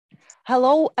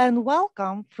Hello and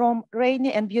welcome from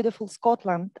rainy and beautiful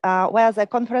Scotland, where the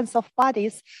Conference of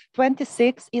Parties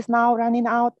 26 is now running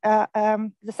out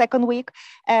the second week.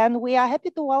 And we are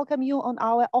happy to welcome you on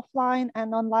our offline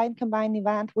and online combined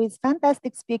event with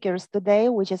fantastic speakers today,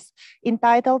 which is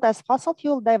entitled as Fossil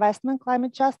Fuel Divestment,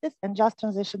 Climate Justice and Just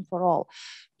Transition for All.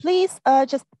 Please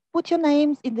just put your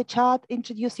names in the chat,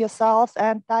 introduce yourselves,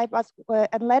 and type us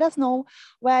and let us know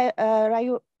where are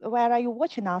you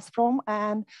watching us from,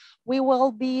 and we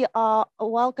will be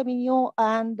welcoming you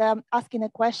and asking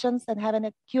questions and having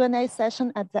a Q&A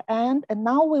session at the end. And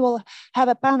now we will have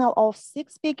a panel of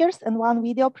 6 speakers and 1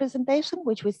 video presentation,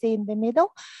 which we see in the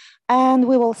middle. And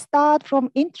we will start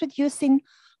from introducing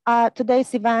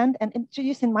today's event and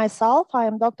introducing myself. I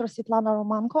am Dr. Svetlana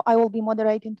Romanko. I will be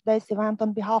moderating today's event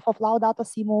on behalf of Laudato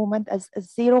Si movement as a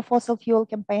Zero Fossil Fuel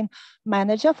campaign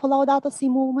manager for Laudato Si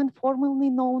movement, formerly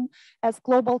known as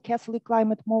Global Catholic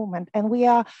Climate Movement. And we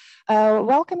are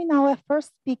welcoming our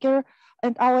first speaker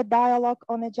and our dialogue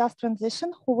on a just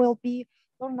transition, who will be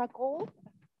Lorna Gold.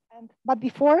 But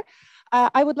before,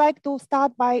 I would like to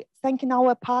start by thanking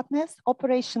our partners,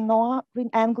 Operation Noah, Green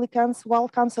Anglicans,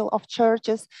 World Council of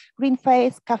Churches, Green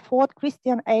Faith, CAFOD,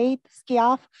 Christian Aid,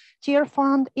 SCIAF, Cheer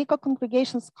Fund, Eco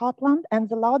Congregation Scotland, and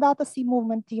the Laudato Si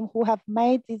movement team who have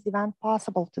made this event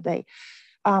possible today.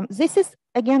 This is,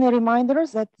 again, a reminder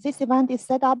that this event is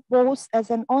set up both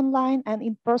as an online and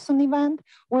in-person event.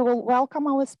 We will welcome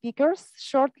our speakers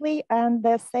shortly and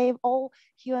save all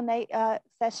Q&A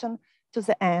session to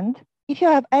the end. If you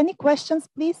have any questions,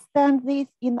 please send these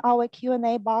in our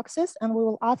Q&A boxes and we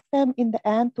will ask them in the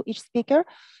end to each speaker.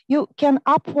 You can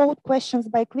upvote questions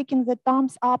by clicking the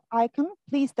thumbs up icon.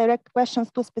 Please direct questions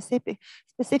to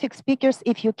specific speakers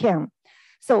if you can.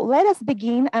 So let us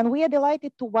begin, and we are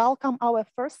delighted to welcome our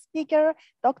first speaker,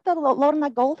 Dr. Lorna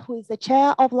Gold, who is the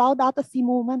chair of Laudato Si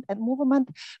movement and movement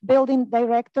building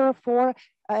director for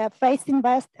Faith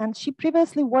Invest, and she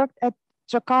previously worked at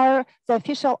Jakarta, the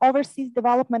official overseas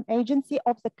development agency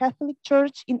of the Catholic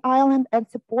Church in Ireland, and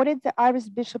supported the Irish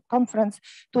Bishop Conference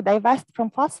to divest from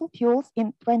fossil fuels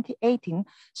in 2018.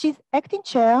 She's acting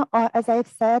chair, as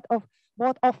I've said, of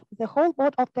the whole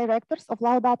board of directors of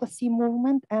Laudato Si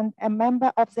movement and a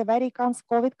member of the Vatican's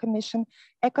COVID Commission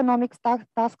Economic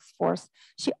Task Force.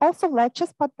 She also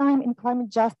lectures part-time in climate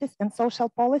justice and social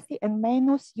policy at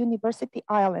Maynooth University,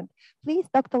 Ireland. Please,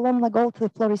 Dr. Lorna Gold, the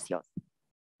floor is yours.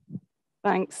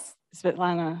 Thanks,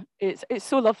 Svetlana. It's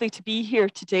so lovely to be here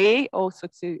today, also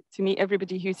to meet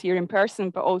everybody who's here in person,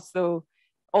 but also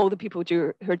all the people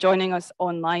who are joining us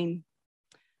online.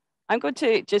 I'm going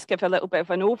to just give a little bit of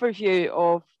an overview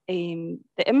of the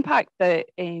impact that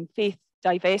faith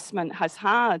divestment has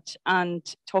had, and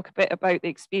talk a bit about the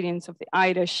experience of the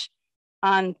Irish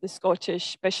and the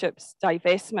Scottish bishops'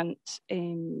 divestment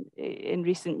in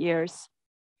recent years.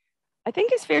 I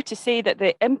think it's fair to say that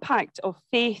the impact of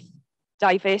faith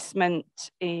divestment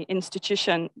faith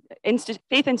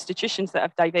institutions that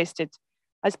have divested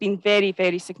has been very,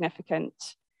 very significant.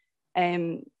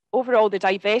 Overall, the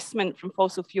divestment from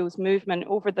fossil fuels movement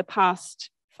over the past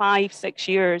 5-6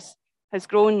 years has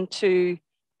grown to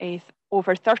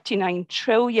over $39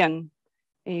 trillion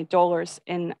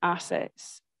in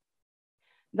assets.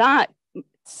 That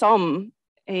sum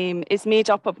is made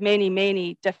up of many,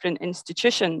 many different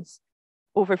institutions,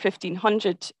 over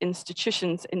 1,500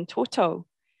 institutions in total.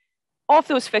 Of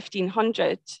those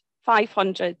 1,500,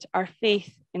 500 are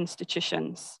faith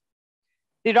institutions.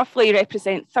 They roughly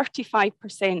represent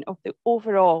 35% of the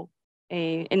overall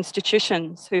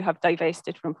institutions who have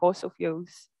divested from fossil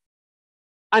fuels.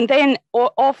 And then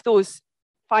of those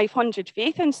 500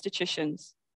 faith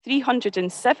institutions,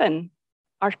 307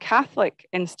 are Catholic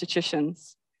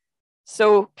institutions.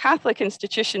 So Catholic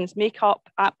institutions make up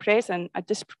at present a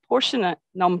disproportionate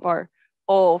number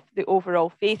of the overall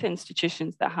faith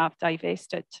institutions that have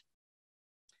divested.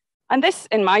 And this,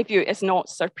 in my view, is not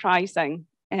surprising.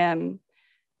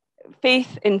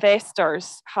 Faith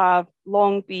investors have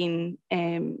long been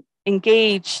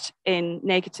engaged in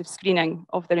negative screening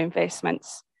of their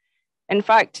investments. In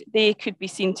fact, they could be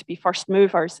seen to be first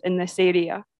movers in this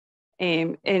area.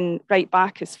 Right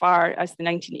back as far as the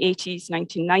 1980s,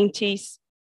 1990s,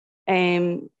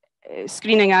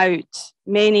 screening out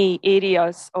many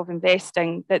areas of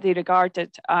investing that they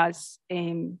regarded as,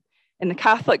 in the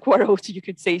Catholic world, you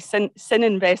could say sin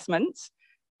investments,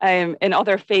 in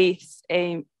other faiths,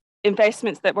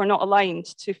 investments that were not aligned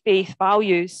to faith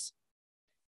values.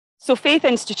 So faith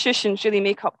institutions really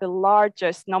make up the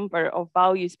largest number of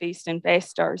values-based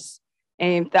investors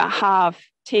that have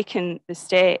taken the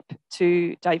step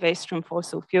to divest from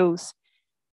fossil fuels.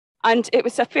 And it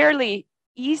was a fairly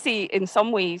easy, in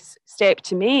some ways, step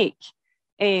to make.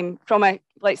 from a,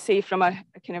 let's say, from a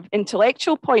kind of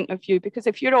intellectual point of view, because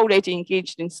if you're already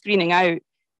engaged in screening out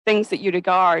things that you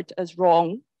regard as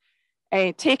wrong,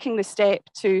 taking the step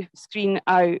to screen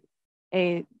out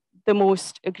the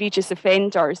most egregious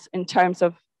offenders in terms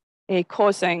of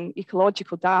causing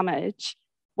ecological damage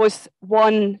was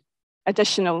one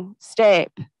additional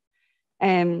step.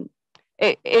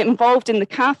 It involved in the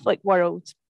Catholic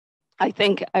world, I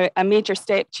think, a major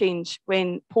step change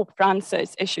when Pope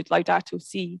Francis issued Laudato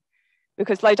Si,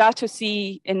 because Laudato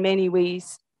Si in many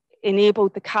ways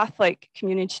enabled the Catholic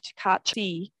community to catch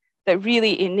see that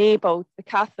really enabled the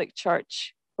Catholic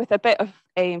Church with a bit of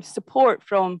support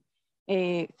from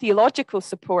theological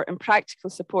support and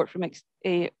practical support from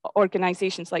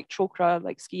organisations like Chokra,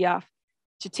 like SCIAF,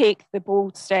 to take the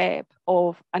bold step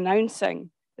of announcing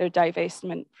their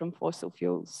divestment from fossil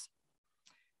fuels.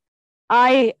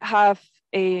 I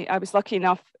was lucky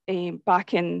enough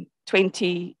back in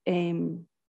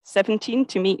 2017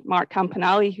 to meet Mark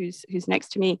Campanelli, who's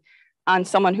next to me, and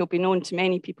someone who'll be known to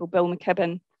many people, Bill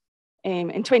McKibben,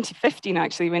 in 2015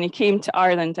 actually, when he came to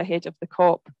Ireland ahead of the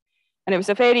COP. And it was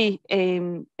a very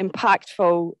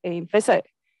impactful visit.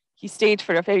 He stayed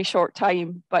for a very short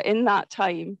time, but in that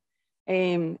time,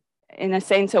 in a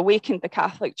sense, awakened the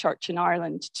Catholic Church in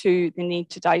Ireland to the need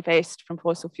to divest from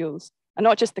fossil fuels. And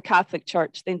not just the Catholic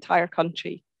Church, the entire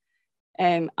country.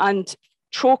 And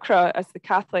Chokra, as the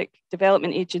Catholic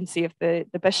development agency of the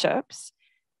bishops,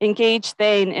 engaged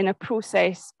then in a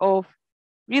process of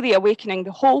really awakening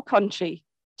the whole country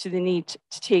to the need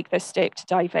to take this step to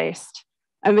divest.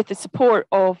 And with the support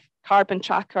of Carbon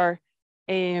Tracker,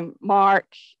 Mark,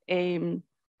 and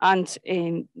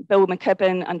Bill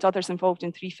McKibben and others involved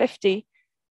in 350,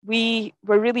 we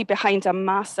were really behind a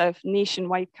massive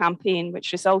nationwide campaign,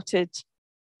 which resulted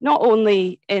not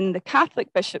only in the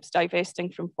Catholic bishops divesting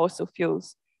from fossil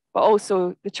fuels, but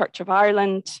also the Church of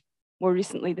Ireland, more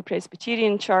recently the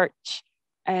Presbyterian Church,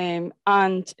 and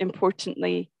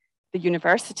importantly, the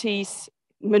universities.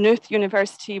 Maynooth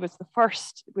University was the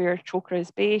first where Chokra is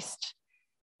based,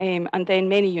 and then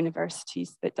many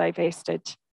universities that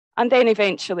divested. And then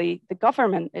eventually the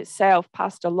government itself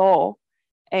passed a law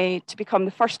to become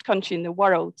the first country in the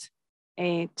world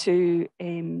to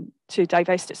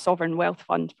divest its sovereign wealth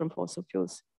fund from fossil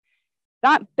fuels.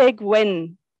 That big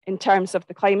win in terms of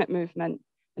the climate movement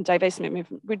and divestment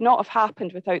movement would not have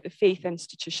happened without the faith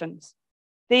institutions.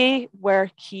 They were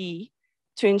key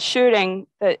to ensuring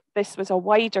that this was a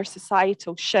wider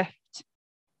societal shift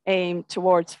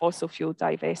towards fossil fuel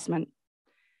divestment.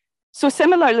 So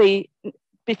similarly,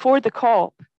 before the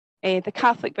COP, the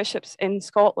Catholic bishops in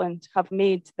Scotland have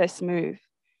made this move.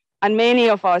 And many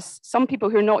of us, some people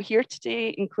who are not here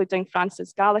today, including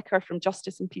Francis Gallagher from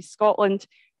Justice and Peace Scotland,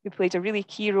 who played a really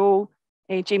key role,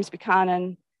 James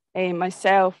Buchanan,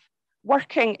 myself,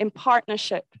 working in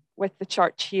partnership with the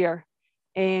church here,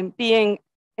 being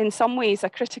in some ways a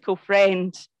critical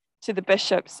friend to the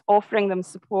bishops, offering them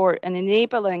support and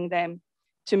enabling them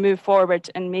to move forward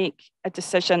and make a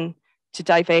decision to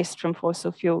divest from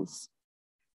fossil fuels.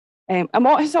 And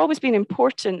what has always been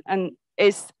important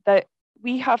is that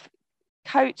we have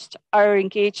couched our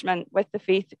engagement with the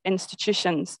faith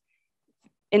institutions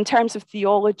in terms of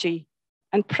theology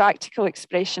and practical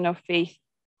expression of faith.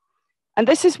 And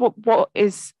this is what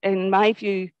is, in my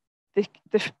view,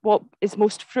 what is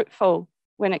most fruitful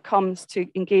when it comes to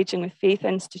engaging with faith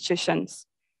institutions.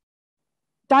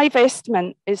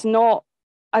 Divestment is not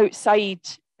outside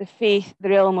the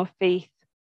realm of faith.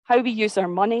 How we use our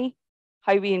money,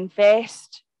 how we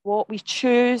invest, what we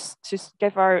choose to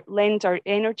lend our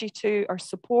energy to, our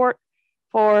support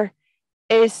for,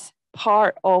 is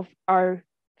part of our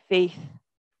faith.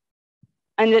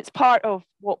 And it's part of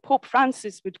what Pope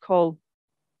Francis would call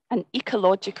an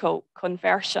ecological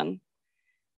conversion.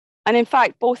 And in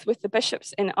fact, both with the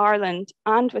bishops in Ireland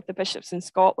and with the bishops in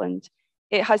Scotland,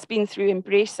 it has been through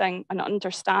embracing an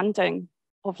understanding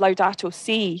of Laudato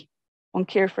Si, on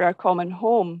care for our common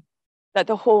home, that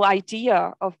the whole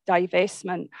idea of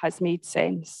divestment has made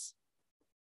sense.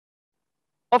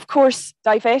 Of course,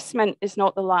 divestment is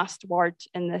not the last word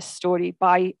in this story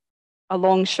by a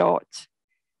long shot.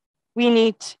 We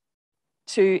need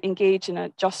to engage in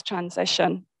a just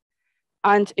transition.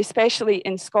 And especially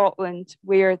in Scotland,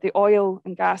 where the oil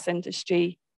and gas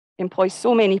industry employs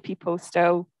so many people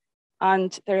still,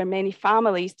 and there are many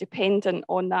families dependent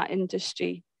on that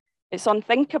industry, it's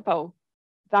unthinkable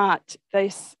that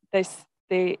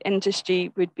the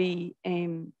industry would be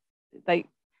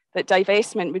that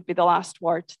divestment would be the last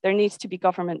word. There needs to be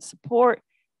government support.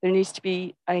 There needs to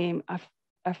be a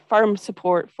firm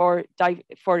support for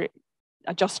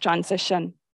a just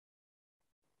transition.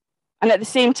 And at the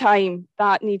same time,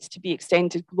 that needs to be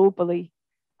extended globally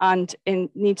and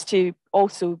needs to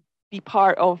also be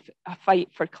part of a fight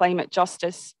for climate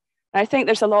justice. And I think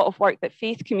there's a lot of work that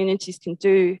faith communities can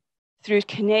do through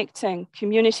connecting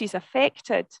communities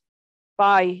affected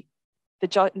by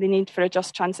the need for a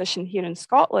just transition here in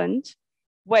Scotland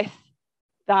with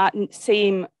that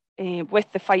same,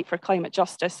 with the fight for climate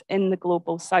justice in the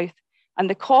global south. And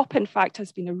the COP, in fact,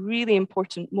 has been a really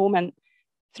important moment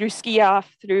through SCIAF,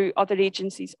 through other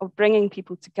agencies, of bringing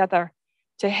people together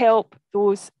to help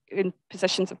those in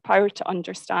positions of power to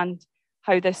understand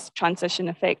how this transition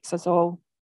affects us all.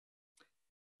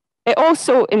 It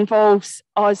also involves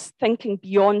us thinking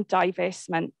beyond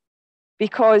divestment,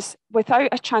 because without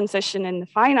a transition in the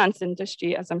finance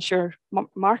industry, as I'm sure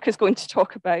Mark is going to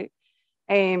talk about,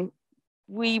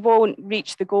 we won't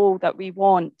reach the goal that we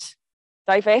want.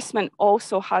 Divestment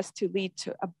also has to lead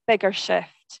to a bigger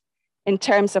shift in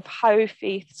terms of how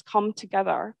faiths come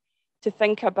together to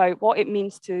think about what it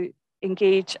means to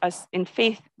engage as in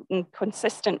faith and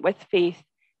consistent with faith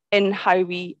in how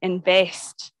we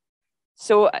invest.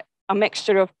 So a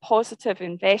mixture of positive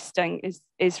investing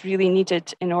is really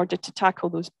needed in order to tackle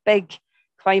those big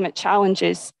climate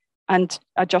challenges and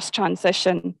a just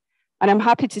transition. And I'm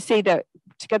happy to say that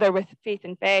together with Faith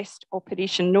Invest,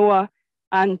 Operation NOAA,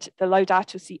 and the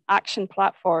Laudato Si Action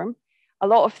Platform, a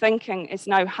lot of thinking is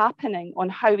now happening on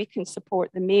how we can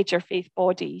support the major faith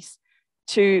bodies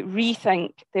to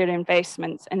rethink their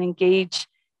investments and engage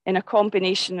in a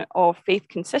combination of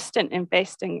faith-consistent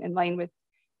investing in line with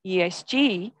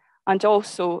ESG, and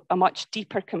also a much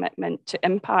deeper commitment to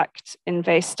impact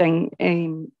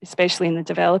investing, especially in the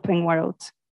developing world.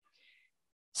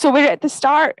 So we're at the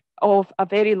start of a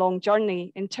very long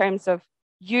journey in terms of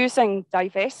using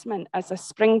divestment as a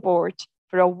springboard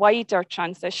for a wider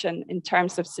transition in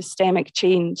terms of systemic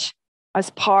change as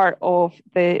part of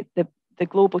the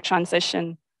global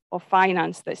transition of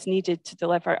finance that's needed to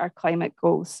deliver our climate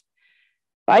goals.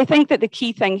 But I think that the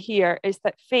key thing here is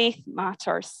that faith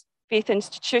matters. Faith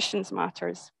institutions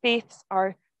matters. Faiths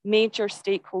are major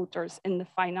stakeholders in the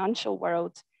financial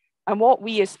world. And what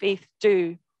we as faith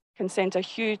do can send a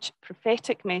huge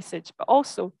prophetic message, but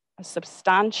also a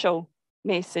substantial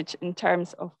message in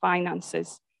terms of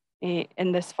finances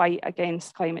in this fight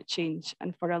against climate change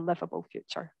and for a livable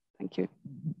future. Thank you.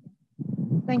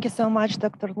 Thank you so much,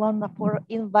 Dr. Lonna, for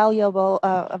invaluable,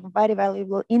 very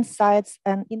valuable insights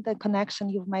and interconnection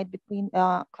you've made between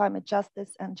climate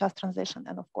justice and just transition,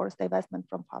 and of course, divestment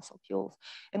from fossil fuels,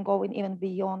 and going even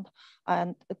beyond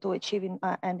and to achieving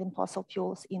ending fossil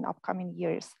fuels in upcoming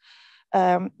years.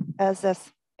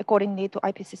 As accordingly to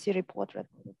IPCC report,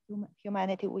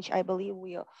 Humanity, which I believe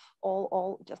we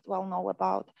all just well know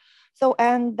about. So,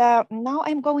 and now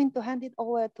I'm going to hand it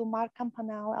over to Mark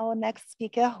Campanella, our next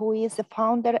speaker, who is the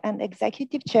founder and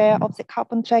executive chair of the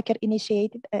Carbon Tracker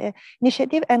Initiative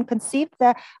and conceived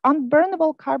the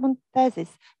Unburnable Carbon Thesis.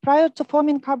 Prior to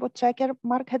forming Carbon Tracker,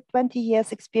 Mark had 20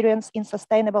 years experience in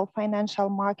sustainable financial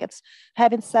markets,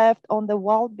 having served on the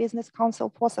World Business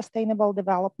Council for Sustainable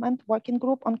Development Working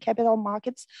Group on Capital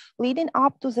Markets, leading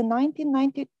up to the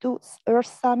 1992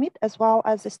 Earth Summit, as well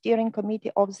as the steering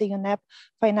committee of the UNEP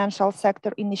Financial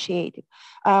Sector Initiative.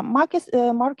 Mark is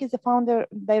the founder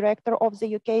director of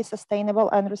the UK Sustainable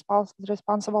and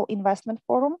Responsible Investment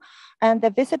Forum and the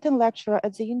visiting lecturer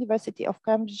at the University of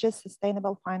Cambridge's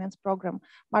Sustainable Finance Program.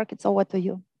 Mark, it's over to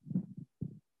you.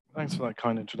 Thanks for that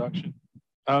kind introduction.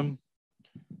 I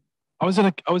was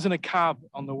in a cab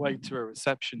on the way to a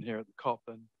reception here at the COP,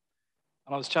 and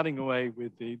I was chatting away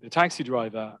with the taxi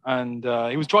driver, and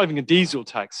he was driving a diesel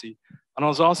taxi. And I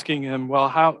was asking him, well,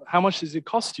 how much does it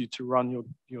cost you to run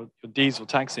your diesel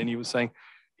taxi? And he was saying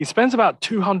he spends about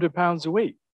 £200 a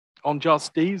week on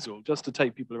just diesel, just to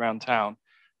take people around town.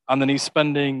 And then he's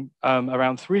spending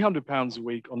around £300 a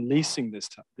week on leasing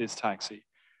this taxi.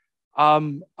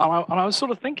 And I was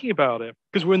sort of thinking about it,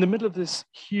 because we're in the middle of this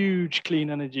huge clean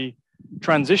energy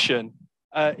transition.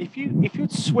 If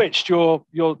you'd switched your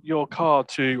car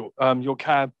to your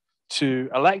cab to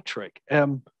electric,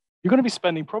 you're going to be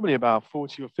spending probably about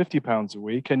 £40 or £50 a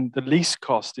week, and the lease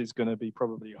cost is going to be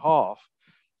probably half.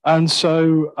 And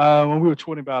so when we were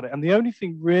talking about it, and the only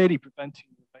thing really preventing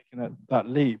you from making that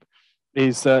leap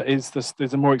is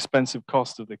there's a more expensive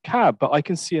cost of the cab. But I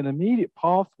can see an immediate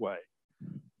pathway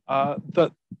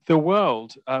that the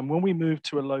world, when we move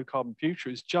to a low carbon future,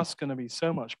 is just going to be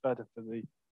so much better for the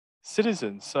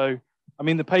citizens. So, I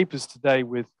mean, the papers today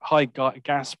with high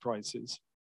gas prices,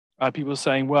 people are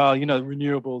saying, well, you know,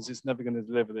 renewables is never going to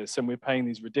deliver this, and we're paying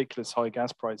these ridiculous high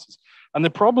gas prices. And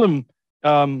the problem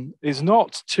is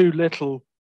not too little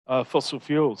fossil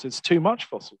fuels. It's too much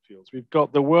fossil fuels. We've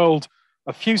got the world,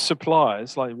 a few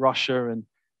suppliers like Russia and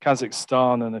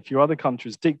Kazakhstan and a few other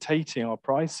countries dictating our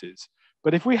prices.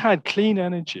 But if we had clean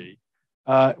energy,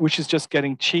 which is just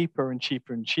getting cheaper and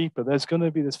cheaper and cheaper, there's going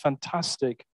to be this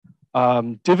fantastic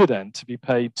dividend to be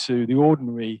paid to the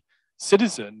ordinary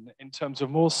citizen in terms of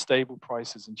more stable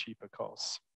prices and cheaper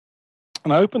costs.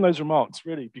 And I open those remarks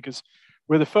really because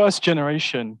we're the first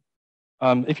generation,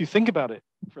 if you think about it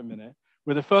for a minute,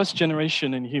 we're the first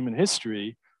generation in human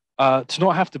history to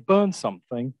not have to burn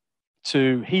something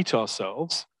to heat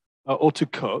ourselves or to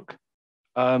cook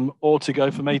or to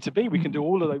go from A to B. We can do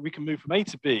all of that. We can move from A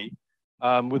to B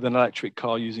with an electric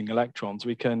car using electrons.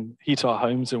 We can heat our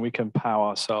homes and we can power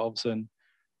ourselves and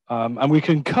we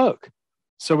can cook.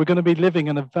 So we're going to be living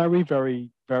in a very,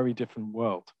 very, very different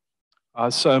world.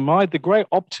 So the great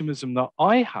optimism that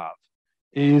I have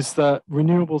is that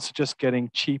renewables are just getting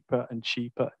cheaper and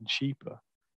cheaper and cheaper.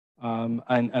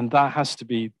 And that has to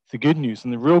be the good news.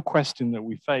 And the real question that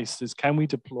we face is, can we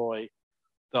deploy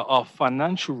our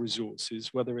financial resources,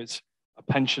 whether it's a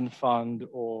pension fund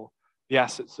or the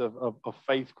assets of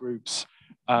faith groups,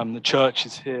 the church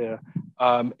is here,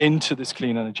 into this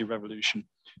clean energy revolution?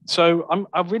 So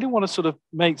I really want to sort of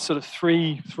make sort of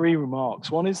three remarks.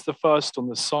 One is the first on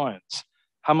the science.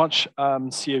 How much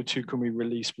CO2 can we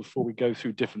release before we go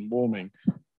through different warming?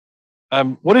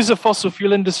 What is the fossil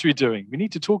fuel industry doing? We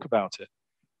need to talk about it.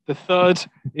 The third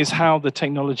is how the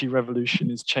technology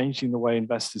revolution is changing the way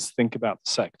investors think about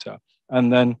the sector.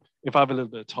 And then if I have a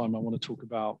little bit of time, I want to talk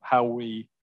about how we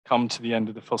come to the end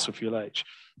of the fossil fuel age.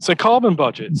 So carbon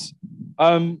budgets.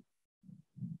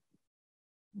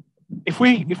 If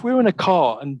we were in a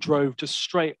car and drove just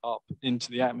straight up into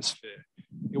the atmosphere,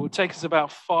 it would take us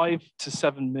about 5 to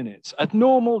 7 minutes at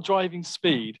normal driving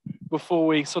speed before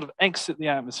we sort of exit the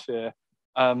atmosphere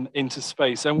into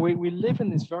space. And we live in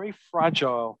this very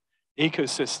fragile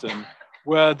ecosystem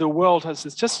where the world has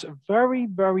this just a very,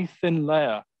 very thin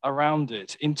layer around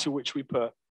it into which we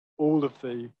put all of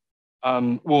the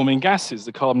warming gases,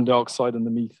 the carbon dioxide and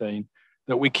the methane,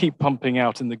 that we keep pumping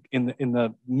out in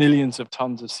the millions of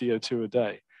tons of CO2 a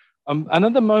day. And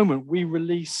at the moment, we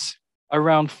release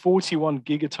around 41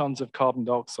 gigatons of carbon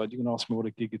dioxide. You can ask me what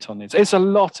a gigaton is. It's a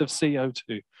lot of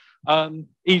CO2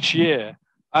 each year.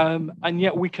 And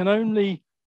yet we only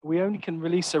can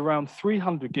release around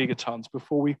 300 gigatons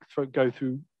before we go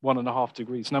through 1.5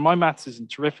 degrees. Now, my maths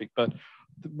isn't terrific, but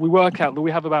we work out that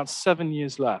we have about 7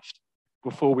 years left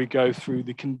before we go through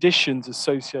the conditions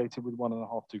associated with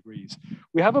 1.5 degrees.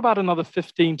 We have about another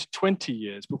 15 to 20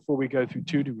 years before we go through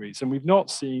 2 degrees. And we've not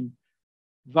seen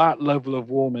that level of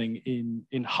warming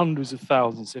in hundreds of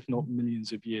thousands, if not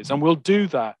millions of years. And we'll do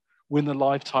that within the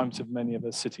lifetimes of many of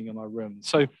us sitting in our rooms.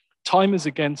 So time is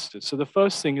against us. So the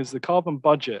first thing is the carbon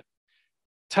budget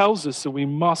tells us that we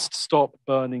must stop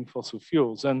burning fossil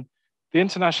fuels. And the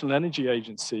International Energy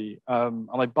Agency, and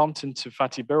I bumped into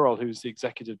Fatih Birol, who's the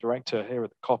executive director here at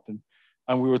the COP,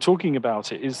 and we were talking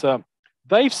about it, is that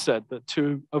they've said that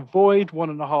to avoid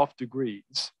 1.5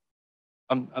 degrees,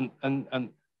 and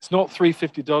it's not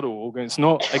 350.org, and it's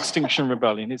not Extinction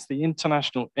Rebellion, it's the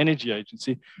International Energy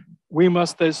Agency,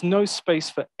 there's no space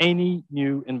for any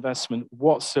new investment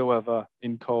whatsoever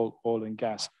in coal, oil, and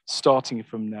gas, starting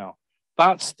from now.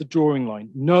 That's the drawing line,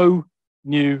 no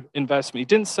new investment. He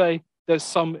didn't say there's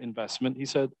some investment, he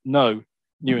said no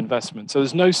new investment. So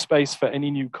there's no space for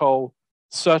any new coal,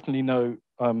 certainly no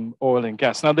oil and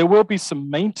gas. Now, there will be some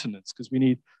maintenance because we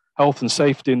need health and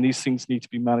safety and these things need to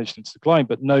be managed and decline,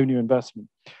 but no new investment.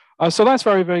 So that's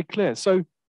very, very clear. So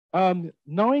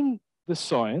knowing the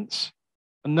science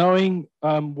and knowing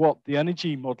what the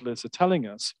energy modelers are telling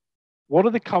us, what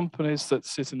are the companies that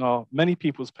sit in many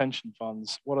people's pension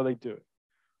funds, what are they doing?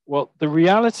 Well, the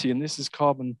reality, and this is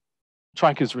Carbon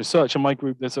Tracker's research, in my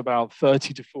group, there's about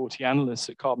 30 to 40 analysts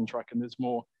at Carbon Tracker, and there's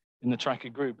more in the Tracker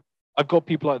group. I've got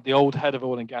people like the old head of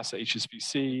oil and gas at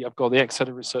HSBC. I've got the ex-head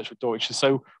of research with Deutsche.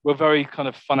 So we're very kind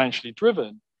of financially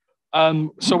driven.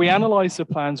 So we analyze the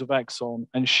plans of Exxon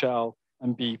and Shell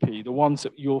and BP, the ones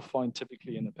that you'll find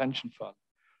typically in a pension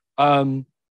fund.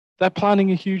 They're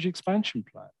planning a huge expansion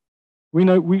plan. We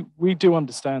know, we do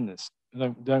understand this,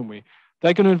 don't we?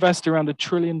 They're going to invest around $1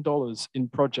 trillion in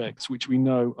projects which we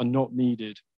know are not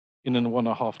needed in a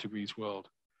 1.5 degrees world.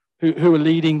 Who are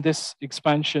leading this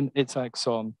expansion? It's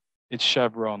Exxon, it's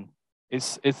Chevron,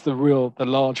 it's the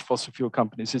large fossil fuel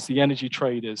companies, it's the energy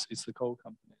traders, it's the coal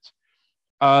companies.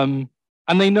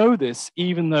 And they know this,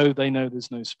 even though they know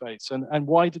there's no space. And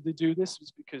why did they do this?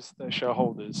 It's because their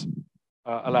shareholders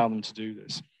allow them to do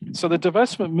this. So the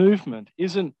divestment movement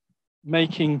isn't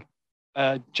making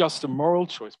just a moral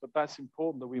choice, but that's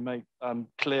important that we make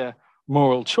clear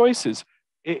moral choices.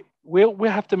 We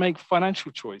have to make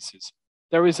financial choices.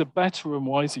 There is a better and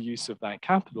wiser use of that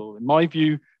capital. In my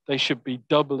view, they should be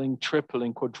doubling,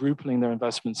 tripling, quadrupling their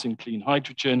investments in clean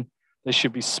hydrogen. They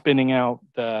should be spinning out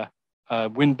their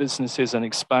wind businesses and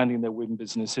expanding their wind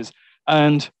businesses.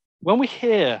 And when we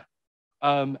hear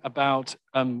about,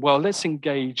 well, let's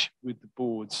engage with the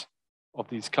boards of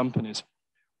these companies.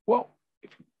 Well,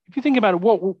 if you think about it,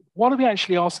 what are we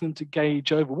actually asking them to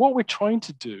gauge over? What we're trying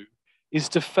to do is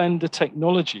defend a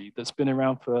technology that's been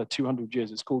around for 200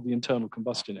 years. It's called the internal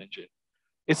combustion engine.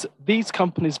 These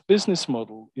companies' business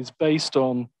model is based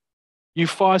on you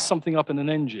fire something up in an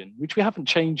engine, which we haven't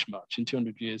changed much in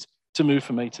 200 years, to move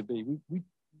from A to B.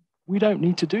 We don't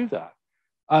need to do that.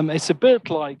 It's a bit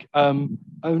like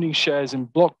owning shares in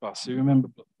Blockbuster. You remember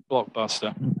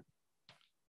Blockbuster?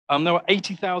 There were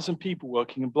 80,000 people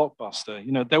working in Blockbuster.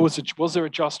 You know, was there a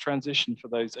just transition for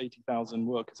those 80,000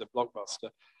 workers at Blockbuster?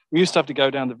 We used to have to go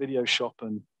down to the video shop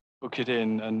and book it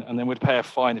in, and then we'd pay a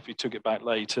fine if we took it back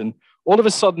late. And all of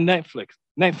a sudden,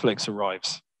 Netflix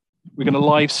arrives. We're going to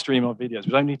live stream our videos.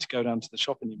 We don't need to go down to the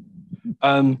shop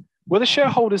anymore. Were the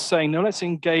shareholders saying, no, let's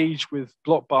engage with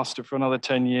Blockbuster for another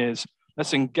 10 years.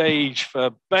 Let's engage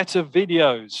for better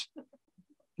videos.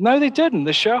 No, they didn't.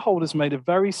 The shareholders made a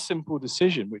very simple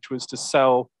decision, which was to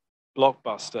sell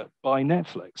Blockbuster by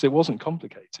Netflix. It wasn't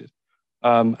complicated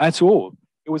at all.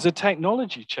 It was a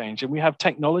technology change, and we have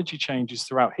technology changes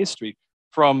throughout history,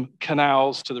 from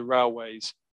canals to the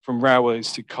railways, from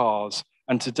railways to cars,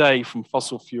 and today from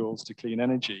fossil fuels to clean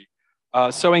energy.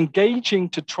 So engaging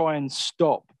to try and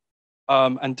stop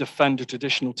and defend the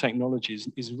traditional technologies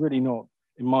is really not,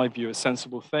 in my view, a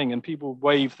sensible thing. And people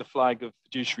wave the flag of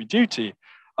fiduciary duty.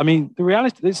 I mean, the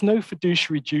reality, there's no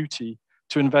fiduciary duty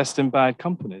to invest in bad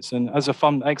companies. And as a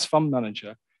ex-fund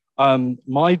manager,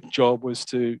 my job was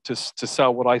to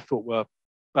sell what I thought were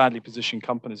badly positioned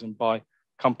companies and buy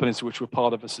companies which were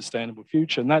part of a sustainable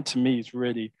future. And that, to me, is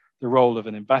really the role of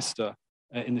an investor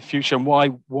in the future, and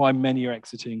why many are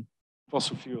exiting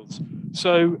fossil fuels.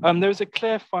 So there's a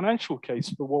clear financial case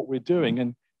for what we're doing.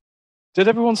 And did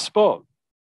everyone spot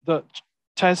that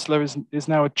Tesla is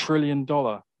now $1 trillion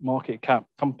market cap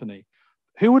company?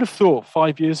 Who would have thought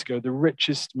 5 years ago the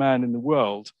richest man in the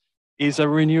world is a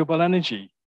renewable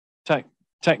energy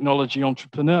technology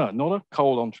entrepreneur, not a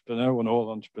coal entrepreneur or an oil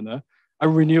entrepreneur, a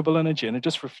renewable energy? And it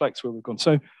just reflects where we've gone.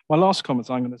 So my last comment,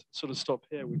 I'm going to sort of stop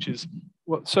here, which is,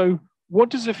 what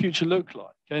does the future look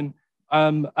like? And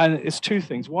it's two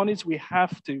things. One is we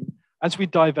have to, as we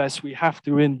divest, we have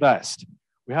to invest.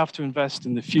 We have to invest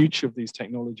in the future of these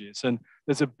technologies. And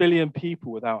there's 1 billion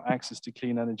people without access to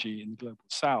clean energy in the global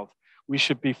south. We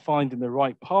should be finding the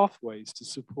right pathways to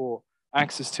support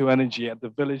access to energy at the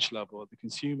village level, at the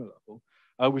consumer level.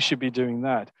 We should be doing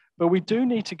that. But we do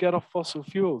need to get off fossil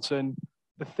fuels. And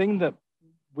the thing that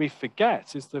we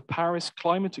forget is the Paris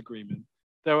Climate Agreement.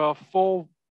 There are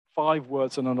 5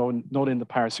 words that are not in the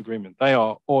Paris Agreement. They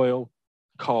are oil,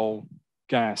 coal,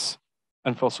 gas,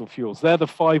 and fossil fuels. They're the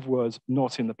 5 words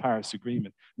not in the Paris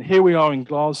Agreement. And here we are in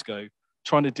Glasgow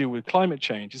trying to deal with climate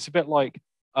change. It's a bit like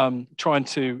trying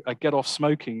to get off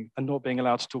smoking and not being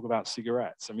allowed to talk about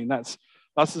cigarettes. I mean, that's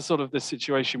the sort of the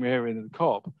situation we're in the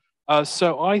COP.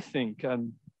 So I think,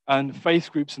 and faith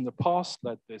groups in the past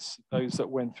led this, those that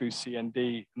went through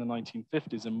CND in the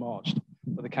 1950s and marched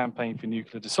for the Campaign for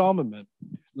Nuclear Disarmament,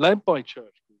 led by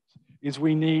church groups, is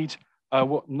we need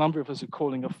what a number of us are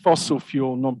calling a fossil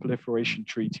fuel non-proliferation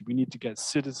treaty. We need to get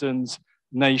citizens,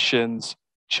 nations,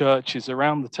 churches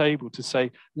around the table to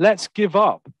say, let's give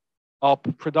up our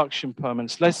production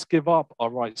permits, let's give up our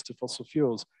rights to fossil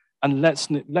fuels, and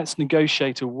let's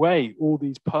negotiate away all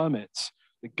these permits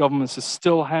that governments are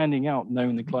still handing out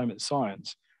knowing the climate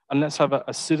science. And let's have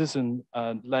a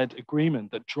citizen-led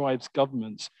agreement that drives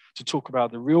governments to talk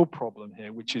about the real problem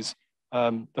here, which is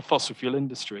the fossil fuel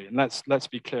industry. And let's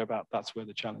be clear about that's where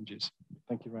the challenge is.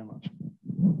 Thank you very much.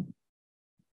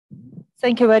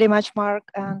 Thank you very much, Mark,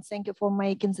 and thank you for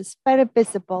making this very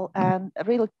visible and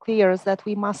really clear that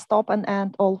we must stop and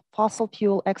end all fossil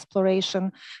fuel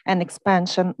exploration and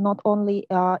expansion, not only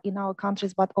in our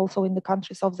countries, but also in the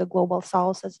countries of the global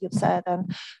south, as you've said,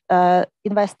 and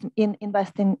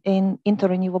investing into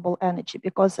renewable energy,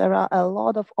 because there are a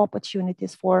lot of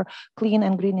opportunities for clean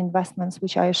and green investments,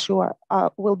 which I assure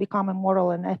will become a moral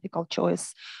and ethical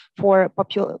choice for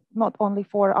not only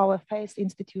for our faith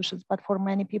institutions, but for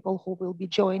many people who will be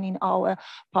joining our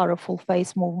powerful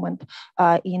faith movement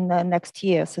in the next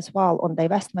years as well on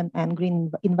divestment and green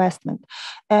investment.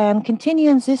 And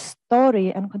continuing this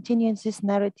story and continuing this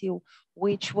narrative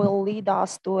which will lead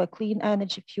us to a clean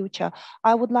energy future.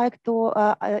 I would like to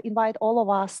invite all of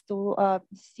us to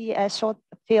see a short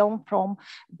film from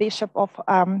Bishop of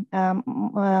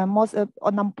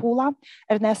Nampula,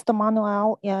 Ernesto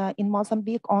Manuel, in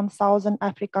Mozambique, on Southern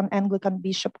African Anglican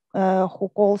bishop who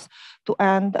calls to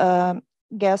end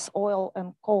gas, oil,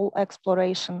 and coal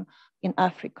exploration in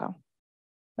Africa.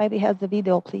 Maybe have the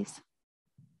video, please.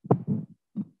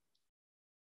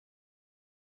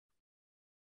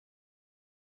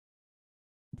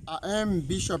 I am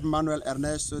Bishop Manuel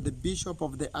Ernesto, the Bishop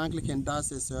of the Anglican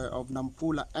Diocese of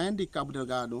Nampula and the Cabo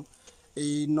Delgado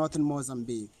in northern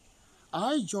Mozambique.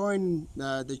 I joined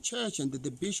the church and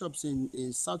the bishops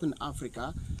in Southern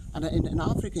Africa and in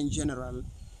Africa in general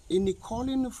in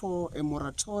calling for a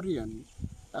moratorium,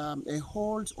 a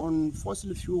hold on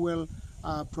fossil fuel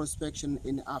prospection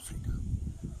in Africa.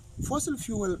 Fossil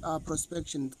fuel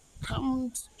prospection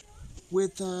comes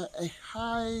with a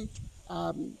high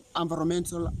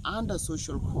environmental and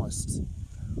social costs.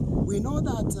 We know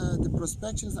that the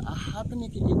prospections are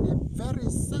happening in very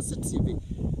sensitive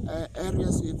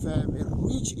areas with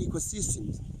rich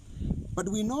ecosystems. But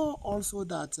we know also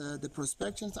that the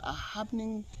prospections are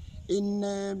happening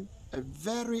in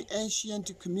very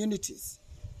ancient communities.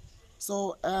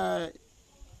 So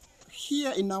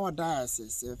here in our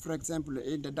diocese, for example,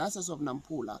 in the Diocese of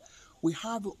Nampula, we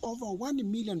have over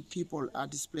 1 million people are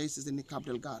displaced in the Cabo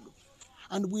Delgado.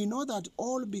 And we know that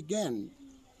all began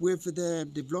with the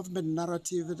development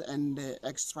narrative and the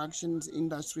extractions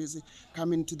industries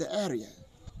coming to the area.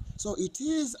 So it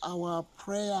is our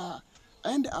prayer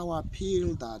and our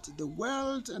appeal that the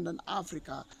world and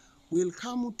Africa will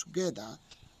come together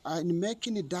in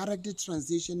making a direct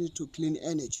transition to clean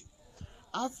energy.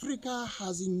 Africa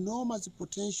has enormous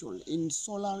potential in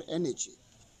solar energy.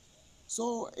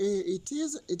 So it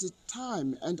is a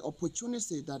time and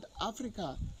opportunity that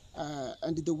Africa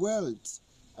and the world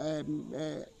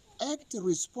act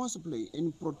responsibly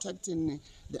in protecting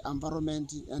the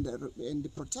environment and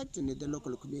protecting the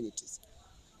local communities.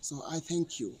 So I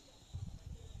thank you.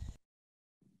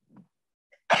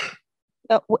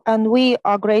 And we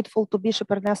are grateful to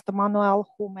Bishop Ernesto Manuel,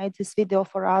 who made this video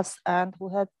for us and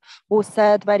who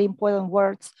said very important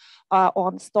words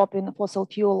on stopping fossil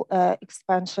fuel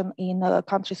expansion in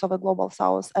countries of the global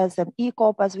south. As an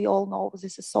ECOP, as we all know,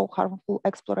 this is so harmful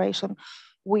exploration,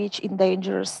 which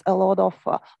endangers a lot of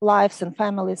lives and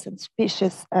families and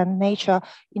species and nature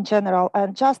in general.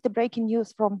 And just the breaking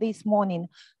news from this morning,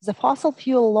 the fossil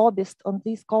fuel lobbyists on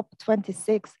this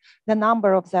COP26, the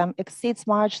number of them exceeds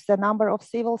much the number of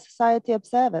civil society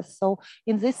observers. So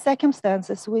in these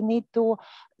circumstances, we need to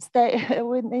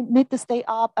stay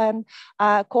up and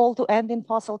call to ending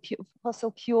fossil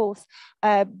fuels,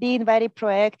 being very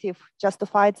proactive just to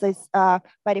fight this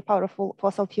very powerful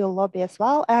fossil fuel lobby as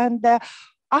well. And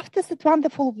after that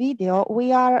wonderful video,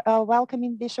 we are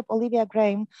welcoming Bishop Olivia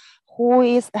Graham, who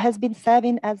has been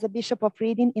serving as the Bishop of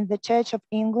Reading in the Church of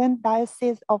England,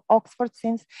 Diocese of Oxford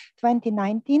since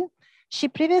 2019. She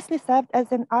previously served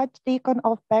as an Archdeacon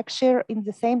of Berkshire in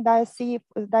the same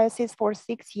diocese for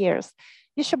 6 years.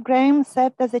 Bishop Graham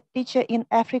served as a teacher in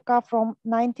Africa from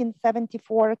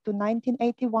 1974 to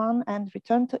 1981 and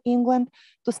returned to England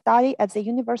to study at the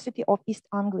University of East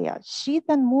Anglia. She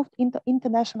then moved into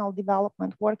international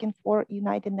development, working for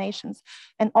United Nations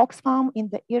and Oxfam in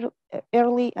the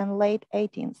early and late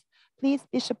 18th. Please,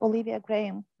 Bishop Olivia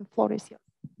Graham, the floor is yours.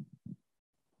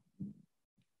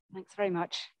 Thanks very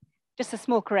much. Just a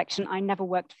small correction, I never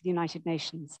worked for the United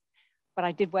Nations, but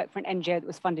I did work for an NGO that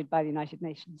was funded by the United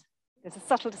Nations. There's a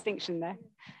subtle distinction there.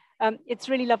 It's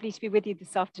really lovely to be with you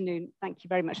this afternoon. Thank you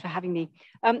very much for having me.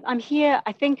 I'm here,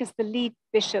 I think, as the lead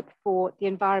bishop for the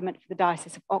environment for the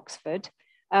Diocese of Oxford,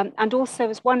 and also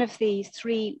as one of the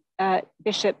 3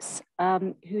 bishops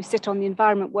who sit on the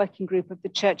Environment Working Group of the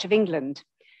Church of England.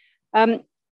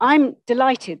 I'm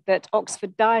delighted that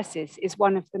Oxford Diocese is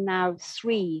one of the now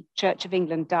 3 Church of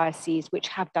England dioceses which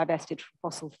have divested from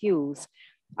fossil fuels.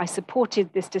 I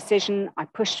supported this decision, I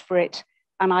pushed for it,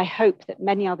 and I hope that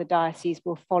many other dioceses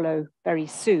will follow very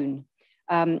soon.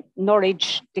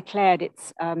 Norwich declared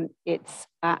its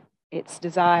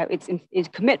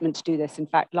commitment to do this, in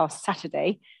fact, last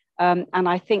Saturday. And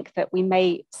I think that we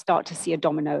may start to see a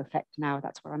domino effect now.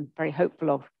 That's what I'm very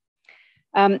hopeful of.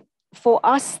 For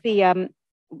us,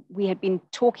 we had been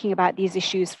talking about these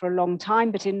issues for a long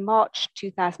time, but in March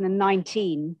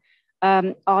 2019,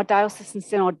 our diocesan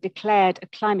synod declared a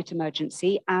climate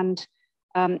emergency and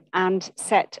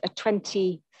set a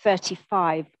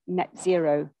 2035 net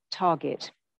zero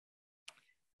target.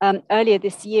 Earlier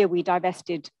this year, we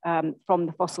divested from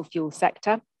the fossil fuel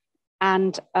sector,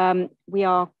 and we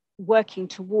are working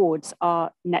towards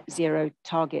our net zero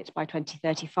target by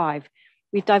 2035.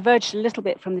 We've diverged a little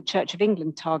bit from the Church of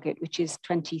England target, which is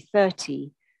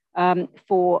 2030,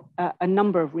 for a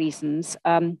number of reasons.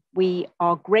 We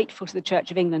are grateful to the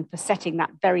Church of England for setting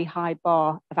that very high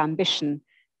bar of ambition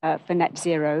for net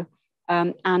zero.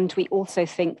 And we also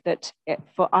think that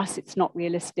for us, it's not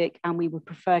realistic, and we would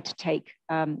prefer to take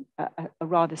a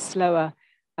rather slower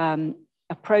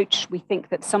approach. We think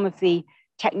that some of the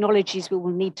technologies we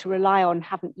will need to rely on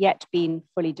haven't yet been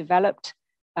fully developed.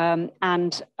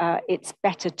 And it's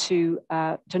better to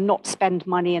not spend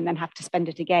money and then have to spend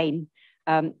it again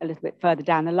a little bit further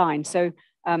down the line. So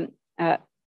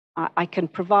I can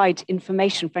provide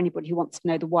information for anybody who wants to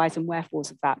know the whys and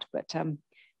wherefores of that,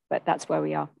 but that's where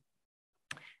we are.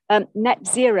 Net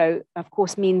zero, of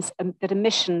course, means that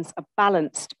emissions are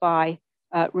balanced by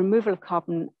removal of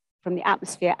carbon from the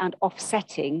atmosphere and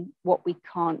offsetting what we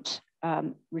can't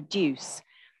reduce.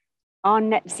 Our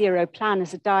net zero plan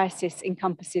as a diocese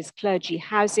encompasses clergy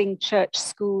housing, church,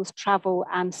 schools, travel,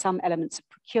 and some elements of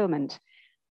procurement.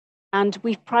 And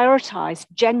we've prioritized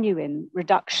genuine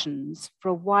reductions for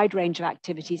a wide range of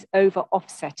activities over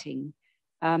offsetting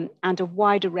and a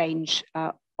wider range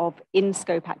of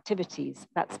in-scope activities.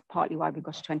 That's partly why we've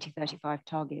got a 2035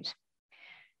 target.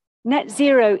 Net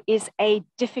zero is a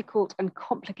difficult and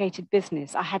complicated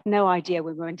business. I had no idea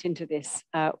when we went into this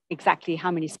exactly how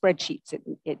many spreadsheets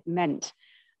it meant.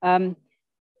 The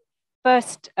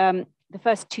first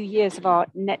 2 years of our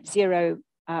net zero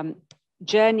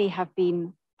journey have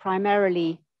been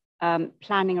primarily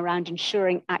planning around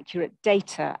ensuring accurate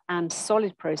data and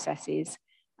solid processes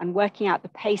and working out the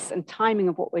pace and timing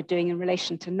of what we're doing in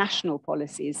relation to national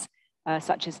policies,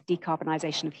 such as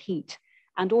decarbonisation of heat,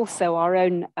 and also our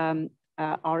own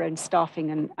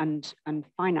staffing and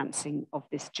financing of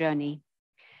this journey.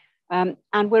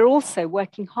 And we're also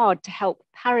working hard to help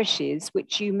parishes,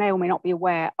 which you may or may not be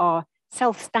aware are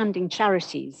self-standing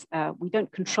charities. We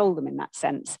don't control them in that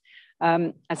sense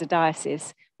as a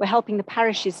diocese. We're helping the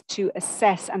parishes to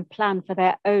assess and plan for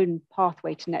their own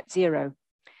pathway to net zero.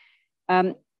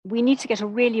 We need to get a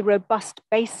really robust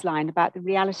baseline about the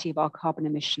reality of our carbon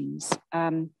emissions.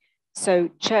 So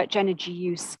church energy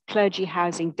use, clergy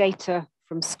housing, data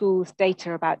from schools,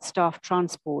 data about staff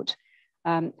transport.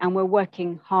 And we're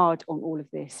working hard on all of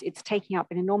this. It's taking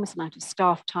up an enormous amount of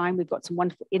staff time. We've got some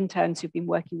wonderful interns who've been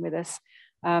working with us.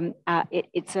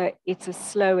 It's a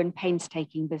slow and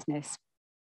painstaking business.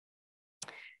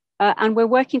 And we're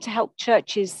working to help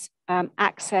churches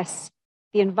access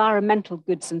the environmental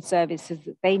goods and services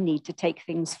that they need to take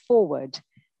things forward.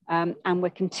 And we're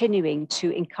continuing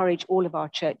to encourage all of our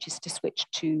churches to switch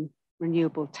to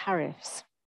renewable tariffs.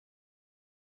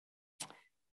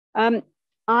 I'm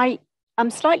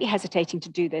slightly hesitating to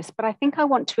do this, but I think I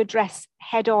want to address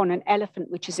head on an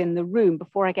elephant which is in the room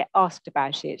before I get asked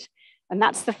about it. And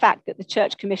that's the fact that the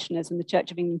Church Commissioners and the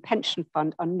Church of England Pension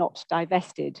Fund are not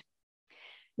divested.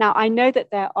 Now, I know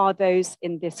that there are those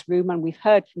in this room, and we've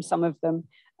heard from some of them,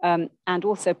 and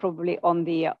also probably on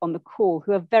the call,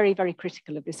 who are very, very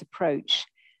critical of this approach.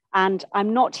 And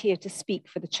I'm not here to speak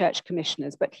for the Church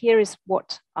Commissioners, but here is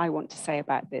what I want to say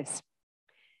about this.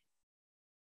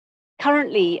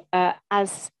 Currently,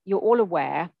 as you're all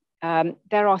aware,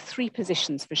 there are 3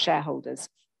 positions for shareholders.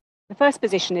 The first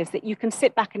position is that you can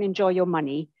sit back and enjoy your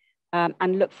money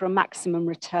and look for a maximum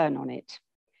return on it.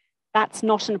 That's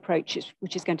not an approach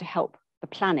which is going to help the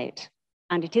planet,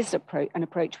 and it is an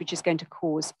approach which is going to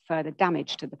cause further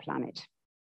damage to the planet.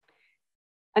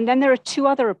 And then there are 2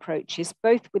 other approaches,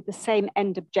 both with the same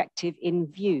end objective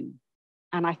in view.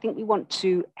 And I think we want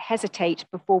to hesitate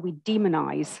before we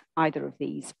demonize either of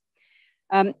these.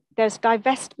 There's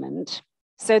divestment,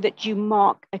 so that you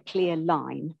mark a clear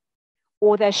line,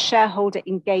 or there's shareholder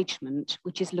engagement,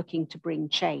 which is looking to bring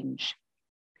change.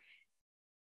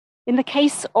 In the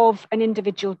case of an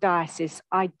individual diocese,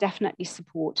 I definitely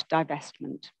support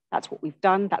divestment. That's what we've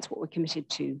done, that's what we're committed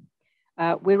to.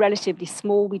 We're relatively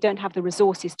small, we don't have the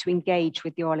resources to engage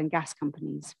with the oil and gas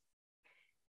companies.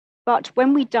 But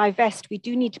when we divest, we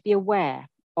do need to be aware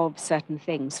of certain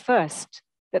things. First,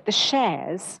 that the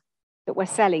shares that we're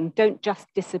selling don't just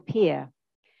disappear.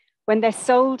 When they're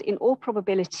sold, in all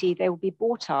probability, they will be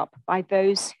bought up by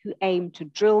those who aim to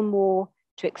drill more,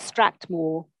 to extract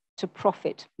more, to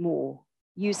profit more,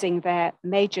 using their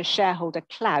major shareholder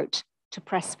clout to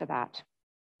press for that.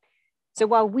 So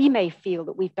while we may feel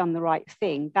that we've done the right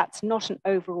thing, that's not an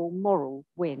overall moral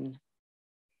win.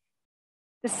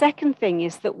 The second thing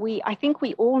is that I think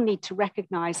we all need to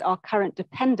recognize our current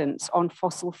dependence on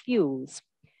fossil fuels.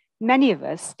 Many of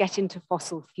us get into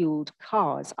fossil fueled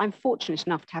cars. I'm fortunate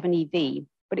enough to have an EV,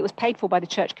 but it was paid for by the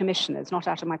church commissioners, not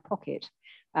out of my pocket.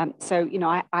 So, you know,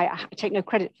 I take no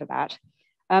credit for that.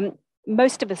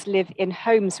 Most of us live in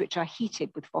homes which are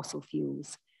heated with fossil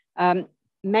fuels.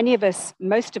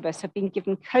 Most of us have been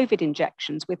given COVID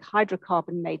injections with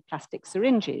hydrocarbon-made plastic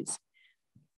syringes.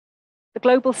 The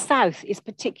global south is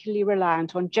particularly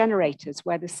reliant on generators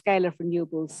where the scale of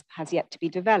renewables has yet to be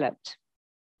developed.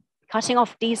 Cutting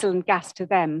off diesel and gas to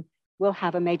them will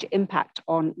have a major impact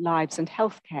on lives and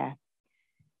healthcare.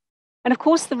 And of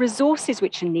course, the resources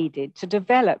which are needed to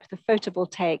develop the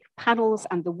photovoltaic panels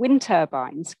and the wind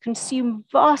turbines consume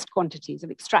vast quantities of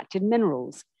extracted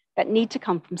minerals that need to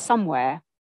come from somewhere,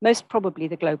 most probably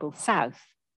the global south.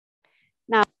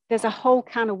 Now, there's a whole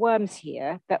can of worms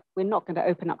here that we're not going to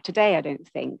open up today, I don't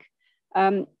think.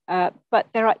 But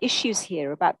there are issues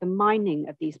here about the mining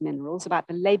of these minerals, about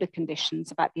the labor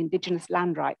conditions, about the indigenous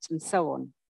land rights, and so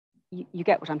on. You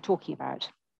get what I'm talking about.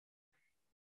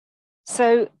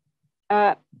 So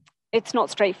it's not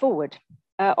straightforward.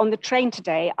 On the train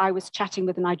today, I was chatting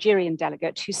with a Nigerian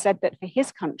delegate who said that for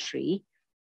his country,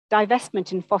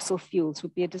 divestment in fossil fuels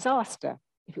would be a disaster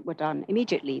if it were done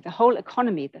immediately. The whole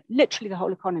economy, literally the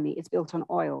whole economy is built on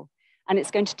oil, and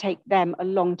it's going to take them a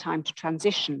long time to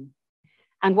transition.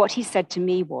 And what he said to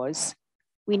me was,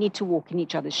 we need to walk in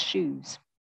each other's shoes.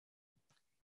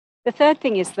 The third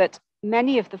thing is that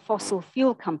many of the fossil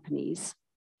fuel companies,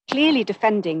 clearly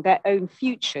defending their own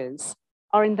futures,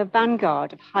 are in the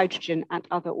vanguard of hydrogen and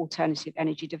other alternative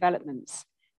energy developments.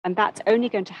 And that's only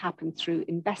going to happen through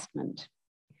investment.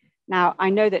 Now, I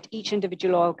know that each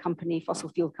individual oil company, fossil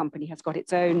fuel company, has got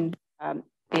its own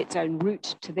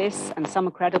route to this, and some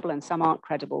are credible and some aren't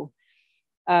credible.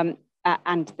 And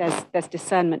there's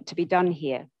discernment to be done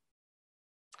here.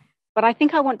 But I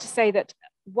think I want to say that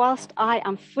whilst I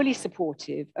am fully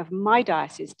supportive of my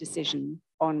diocese's decision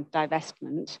on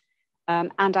divestment,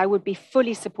 and I would be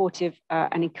fully supportive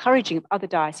and encouraging of other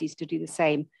dioceses to do the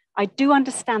same, I do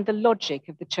understand the logic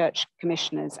of the Church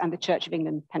Commissioners and the Church of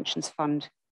England Pensions Fund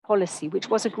policy, which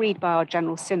was agreed by our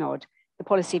General Synod, the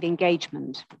policy of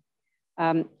engagement.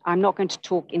 I'm not going to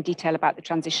talk in detail about the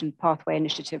Transition Pathway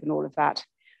Initiative and all of that,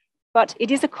 but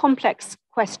it is a complex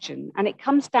question, and it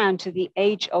comes down to the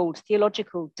age-old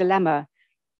theological dilemma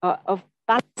of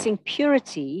balancing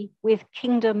purity with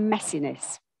kingdom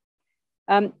messiness.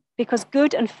 Because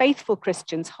good and faithful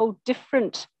Christians hold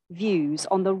different views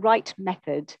on the right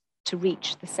method to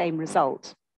reach the same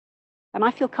result. And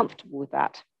I feel comfortable with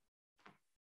that.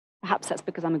 Perhaps that's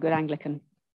because I'm a good Anglican.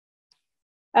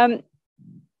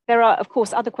 There are, of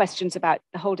course, other questions about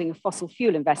the holding of fossil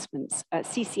fuel investments.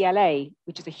 CCLA,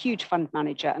 which is a huge fund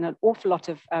manager, and an awful lot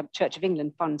of Church of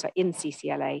England funds are in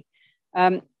CCLA,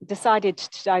 decided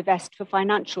to divest for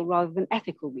financial rather than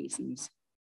ethical reasons.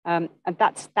 And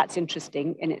that's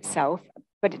interesting in itself,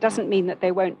 but it doesn't mean that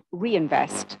they won't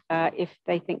reinvest if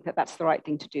they think that that's the right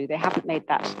thing to do. They haven't made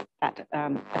that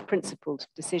a principled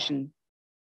decision.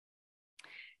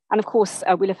 And of course,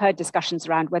 we'll have heard discussions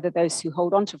around whether those who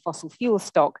hold on to fossil fuel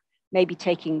stock may be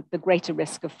taking the greater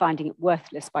risk of finding it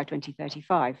worthless by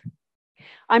 2035.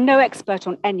 I'm no expert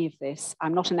on any of this.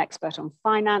 I'm not an expert on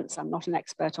finance. I'm not an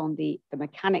expert on the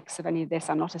mechanics of any of this.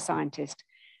 I'm not a scientist.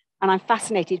 And I'm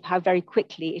fascinated how very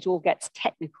quickly it all gets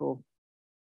technical.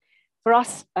 For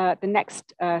us, the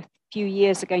next few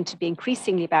years are going to be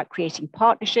increasingly about creating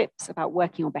partnerships, about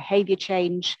working on behavior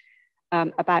change,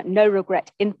 about no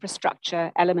regret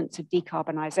infrastructure, elements of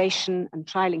decarbonisation, and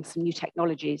trialing some new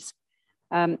technologies,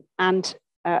 and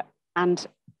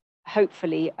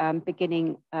hopefully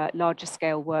beginning larger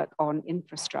scale work on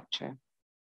infrastructure.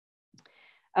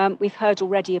 We've heard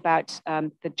already about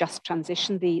the Just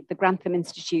Transition. The Grantham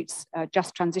Institute's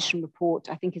Just Transition report,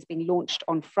 I think, is being launched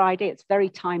on Friday. It's very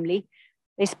timely.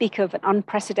 They speak of an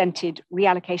unprecedented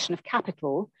reallocation of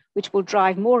capital, which will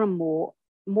drive more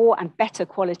and better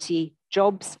quality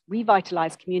jobs,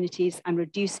 revitalize communities, and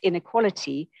reduce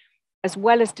inequality, as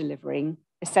well as delivering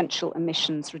essential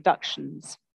emissions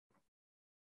reductions.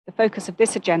 The focus of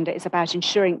this agenda is about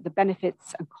ensuring the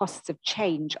benefits and costs of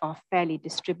change are fairly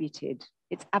distributed.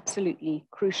 It's absolutely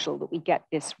crucial that we get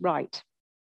this right.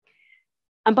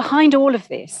 And behind all of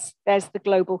this, there's the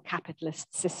global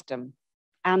capitalist system.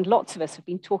 And lots of us have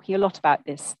been talking a lot about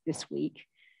this week.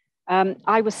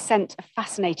 I was sent a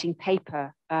fascinating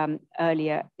paper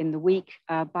earlier in the week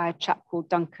by a chap called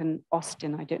Duncan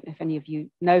Austin. I don't know if any of you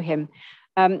know him,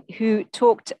 who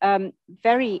talked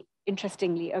very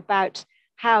interestingly about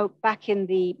how back in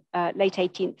the late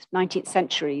 18th, 19th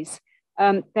centuries,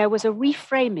 there was a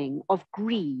reframing of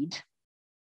greed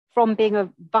from being a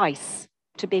vice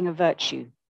to being a virtue.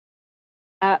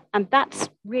 And that's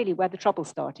really where the trouble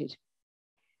started.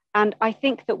 And I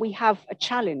think that we have a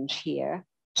challenge here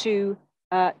to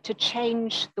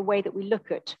change the way that we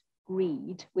look at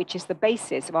greed, which is the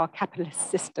basis of our capitalist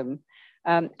system,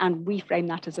 and reframe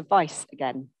that as a vice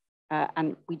again.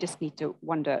 And we just need to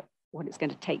wonder what it's going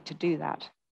to take to do that.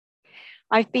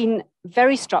 I've been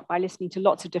very struck by listening to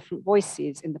lots of different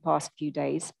voices in the past few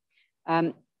days.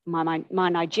 My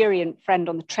Nigerian friend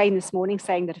on the train this morning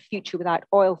saying that a future without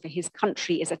oil for his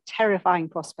country is a terrifying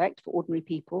prospect for ordinary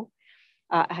people.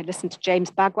 I had listened to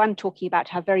James Bagwan talking about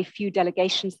how very few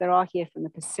delegations there are here from the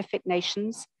Pacific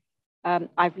nations.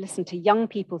 I've listened to young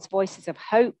people's voices of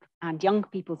hope and young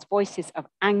people's voices of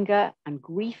anger and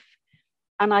grief.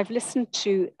 And I've listened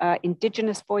to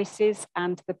indigenous voices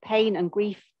and the pain and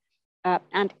grief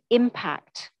and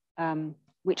impact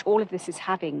which all of this is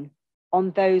having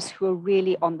on those who are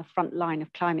really on the front line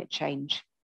of climate change.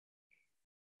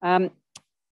 The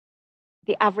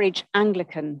average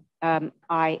Anglican,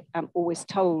 I am always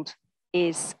told,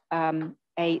 is a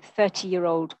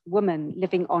 30-year-old woman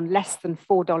living on less than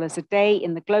 $4 a day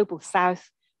in the global south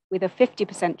with a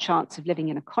 50% chance of living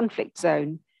in a conflict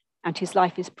zone, and whose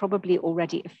life is probably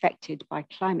already affected by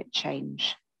climate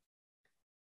change.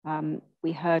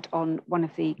 We heard on one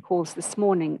of the calls this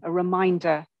morning a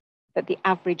reminder that the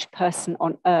average person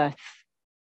on earth,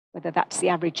 whether that's the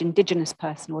average indigenous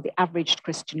person or the average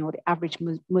Christian or the average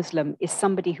Muslim, is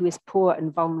somebody who is poor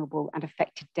and vulnerable and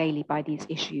affected daily by these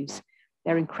issues.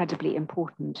 They're incredibly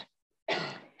important.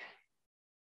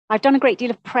 I've done a great deal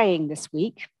of praying this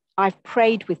week. I've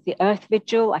prayed with the Earth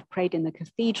Vigil, I've prayed in the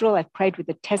cathedral, I've prayed with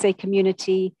the Teze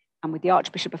community and with the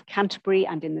Archbishop of Canterbury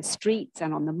and in the streets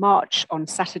and on the march on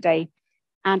Saturday.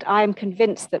 And I am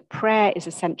convinced that prayer is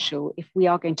essential if we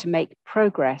are going to make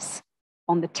progress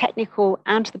on the technical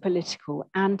and the political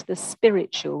and the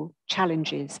spiritual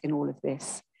challenges in all of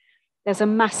this. There's a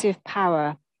massive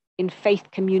power in faith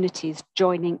communities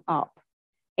joining up.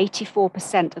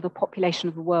 84% of the population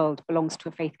of the world belongs to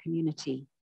a faith community,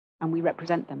 and we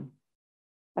represent them.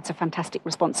 That's a fantastic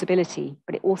responsibility,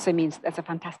 but it also means there's a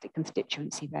fantastic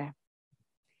constituency there.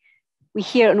 We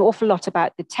hear an awful lot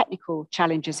about the technical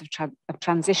challenges of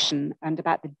transition and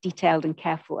about the detailed and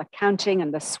careful accounting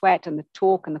and the sweat and the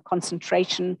talk and the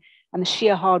concentration and the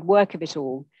sheer hard work of it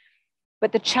all.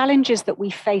 But the challenges that we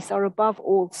face are above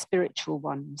all spiritual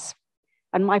ones.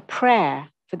 And my prayer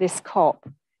for this COP,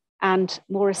 and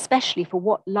more especially for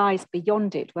what lies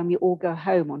beyond it when we all go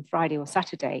home on Friday or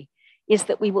Saturday, is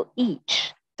that we will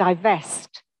each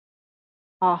divest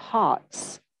our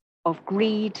hearts of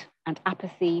greed and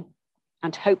apathy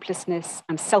and hopelessness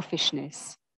and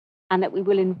selfishness, and that we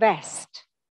will invest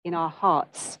in our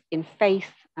hearts in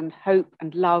faith and hope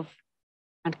and love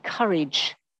and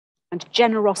courage and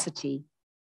generosity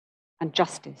and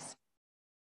justice.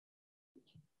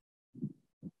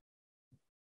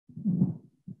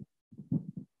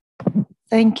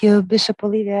 Thank you, Bishop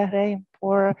Olivia Ray,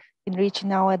 for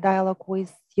enriching our dialogue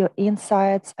with your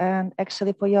insights and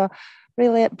actually for your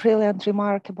really brilliant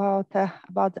remark about the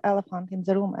elephant in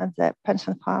the room and the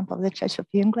pension fund of the Church of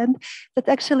England. That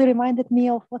actually reminded me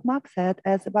of what Mark said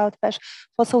as about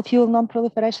fossil fuel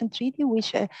non-proliferation treaty,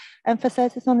 which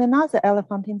emphasizes on another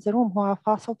elephant in the room, who are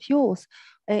fossil fuels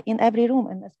in every room,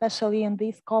 and especially in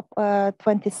this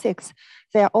COP26.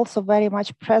 They are also very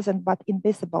much present but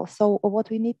invisible. So what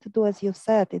we need to do, as you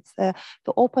said, it's to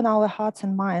open our hearts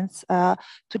and minds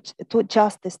to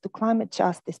justice, to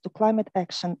climate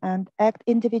action, and act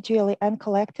individually and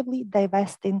collectively,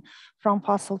 divesting from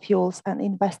fossil fuels and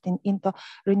investing into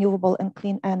renewable and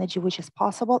clean energy, which is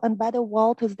possible. And better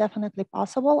world is definitely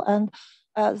possible. And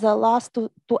the last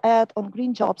to add on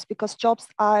green jobs, because jobs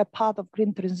are a part of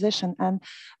green transition, and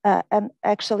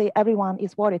actually everyone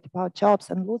is worried about jobs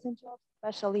and losing jobs,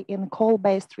 especially in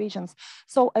coal-based regions.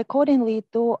 So accordingly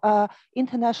to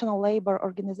international labor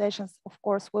organizations, of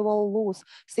course, we will lose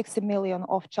 60 million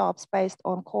of jobs based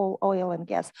on coal, oil, and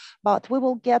gas, but we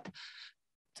will get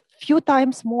few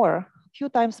times more,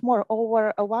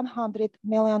 over 100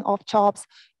 million of jobs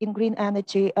in green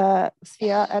energy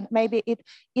sphere. And maybe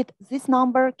this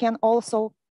number can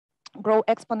also grow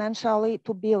exponentially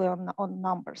to billion on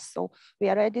numbers. So we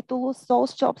are ready to lose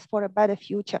those jobs for a better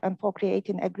future and for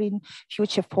creating a green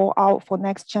future for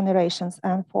next generations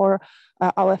and for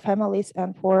our families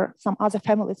and for some other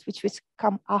families which will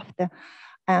come after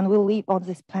and will live on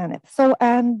this planet. So,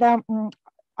 and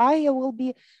I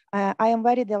am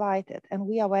very delighted, and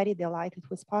we are very delighted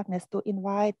with partners to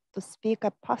invite to speak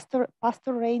Pastor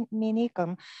Ray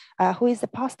Minicum, who is the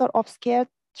pastor of Scared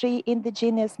Tree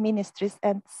Indigenous Ministries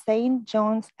and St.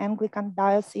 John's Anglican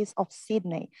Diocese of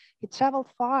Sydney. He traveled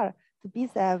far to be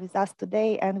there with us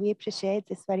today, and we appreciate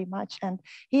this very much. And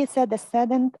he is a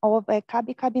descendant of a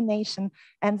Kabi Kabi nation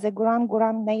and the Guran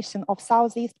Guran nation of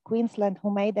Southeast Queensland,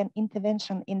 who made an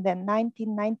intervention in the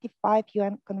 1995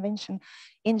 UN Convention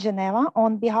in Geneva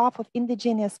on behalf of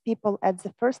indigenous people at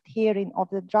the first hearing of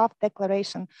the draft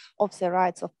declaration of the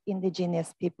rights of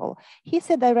indigenous people. He's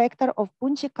a director of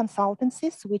Bunji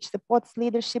Consultancies, which supports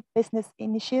leadership, business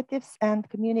initiatives, and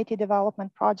community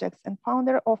development projects, and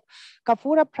founder of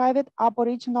Kafura Private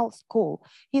Aboriginal School.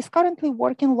 He's currently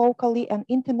working locally and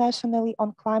internationally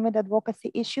on climate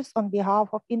advocacy issues on behalf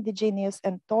of indigenous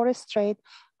and Torres Strait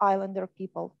Islander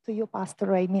people. To you, Pastor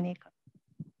Ray Minik.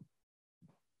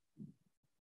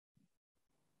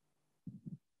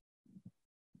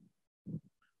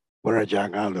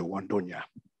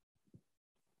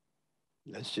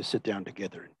 Let's just sit down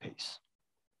together in peace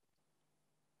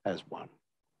as one.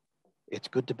 It's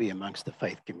good to be amongst the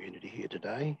faith community here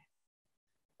today.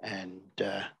 And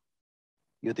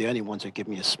you're the only ones that give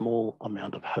me a small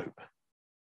amount of hope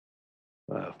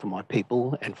for my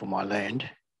people and for my land,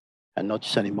 and not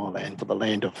just only my land, for the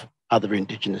land of other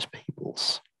Indigenous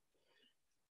peoples.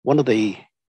 One of the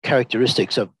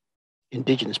characteristics of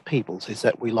Indigenous peoples is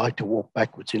that we like to walk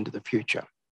backwards into the future.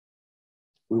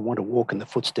 We want to walk in the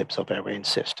footsteps of our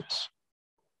ancestors.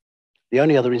 The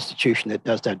only other institution that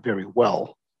does that very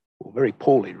well, or very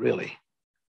poorly really,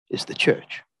 is the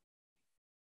church.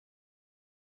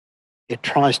 It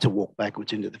tries to walk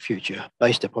backwards into the future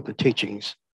based upon the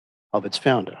teachings of its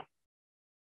founder.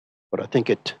 But I think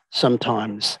it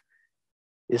sometimes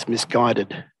is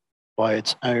misguided by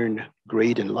its own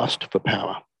greed and lust for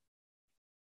power.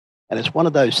 And it's one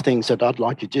of those things that I'd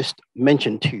like to just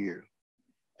mention to you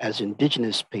as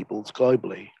Indigenous peoples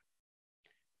globally,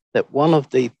 that one of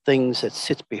the things that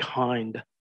sits behind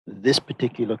this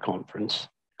particular conference,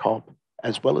 COP,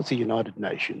 as well as the United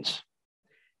Nations,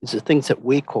 is the things that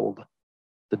we call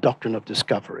the doctrine of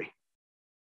discovery.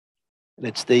 And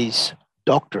it's these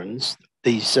doctrines,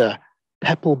 these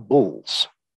papal bulls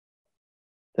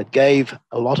that gave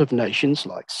a lot of nations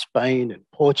like Spain and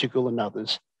Portugal and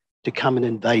others to come and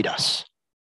invade us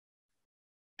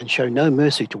and show no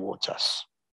mercy towards us.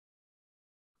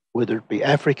 Whether it be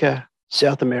Africa,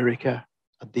 South America,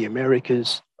 the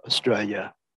Americas,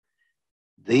 Australia,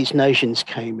 these nations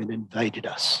came and invaded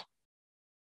us.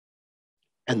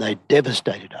 And they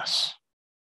devastated us.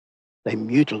 They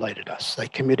mutilated us. They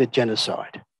committed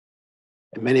genocide.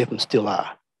 And many of them still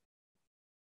are.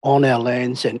 On our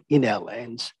lands and in our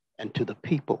lands and to the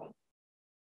people.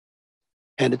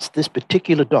 And it's this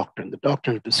particular doctrine, the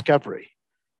doctrine of discovery,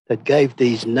 that gave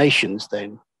these nations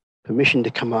then permission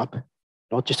to come up,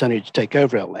 not just only to take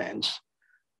over our lands,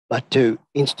 but to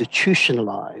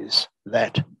institutionalize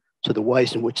that to the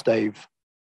ways in which they've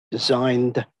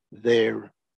designed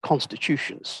their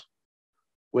constitutions,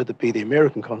 whether it be the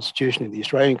American Constitution, or the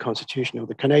Australian Constitution, or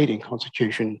the Canadian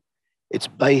Constitution. It's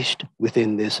based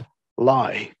within this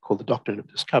lie called the doctrine of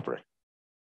discovery.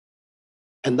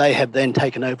 And they have then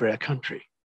taken over our country.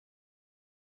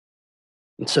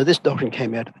 And so this doctrine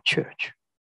came out of the church.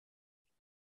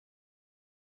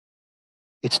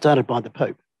 It started by the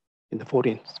Pope in the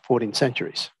 14th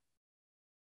centuries.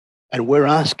 And we're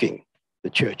asking the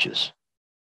churches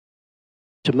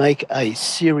to make a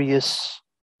serious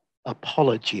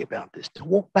apology about this, to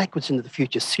walk backwards into the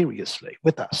future seriously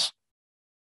with us.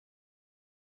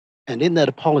 And in that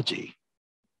apology,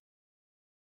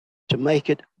 to make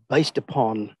it based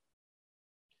upon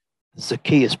the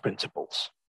Zacchaeus principles.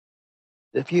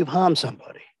 If you've harmed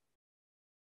somebody,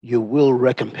 you will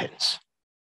recompense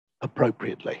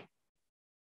appropriately,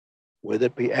 whether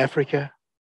it be Africa,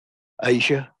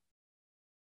 Asia,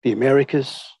 the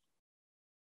Americas,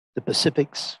 the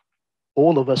Pacifics.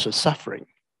 All of us are suffering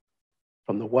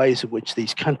from the ways in which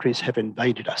these countries have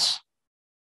invaded us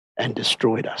and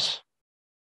destroyed us.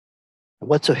 And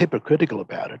what's so hypocritical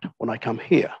about it when I come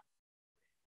here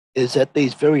is that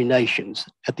these very nations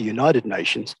at the United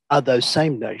Nations are those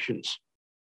same nations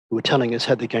who are telling us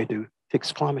how they're going to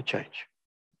fix climate change.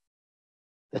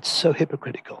 That's so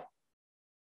hypocritical.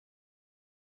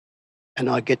 And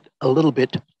I get a little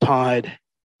bit tired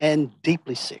and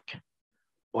deeply sick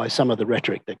by some of the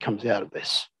rhetoric that comes out of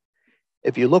this.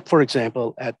 If you look, for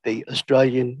example, at the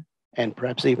Australian and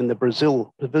perhaps even the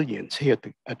Brazil pavilions here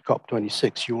at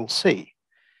COP26, you will see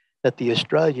that the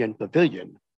Australian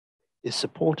pavilion is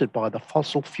supported by the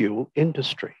fossil fuel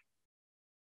industry.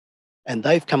 And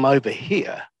they've come over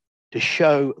here to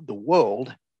show the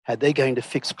world how they're going to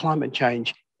fix climate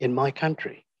change in my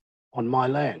country, on my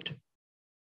land.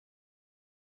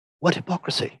 What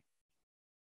hypocrisy.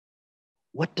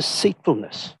 What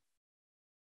deceitfulness.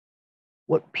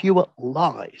 What pure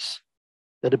lies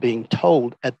that are being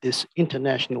told at this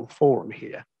international forum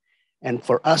here. And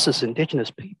for us as Indigenous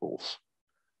peoples,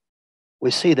 we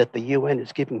see that the UN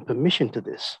is giving permission to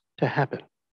this to happen.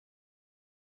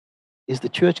 Is the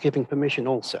church giving permission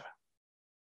also?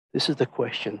 This is the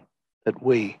question that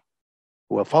we,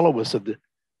 who are followers of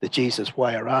the Jesus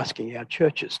way, are asking our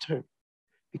churches too.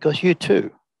 Because you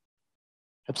too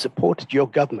have supported your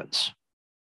governments,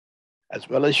 as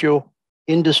well as your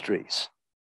industries,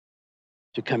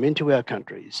 to come into our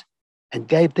countries and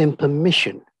gave them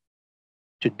permission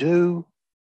to do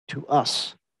to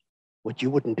us what you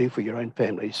wouldn't do for your own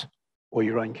families or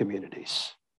your own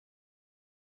communities.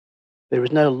 There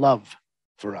is no love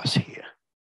for us here.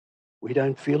 We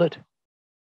don't feel it.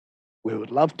 We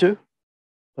would love to,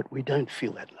 but we don't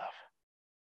feel that love.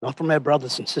 Not from our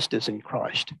brothers and sisters in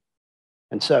Christ.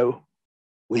 And so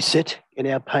we sit in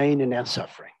our pain and our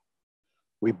suffering.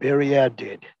 We bury our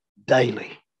dead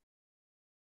daily.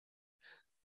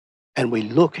 And we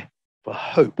look for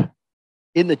hope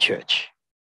in the church,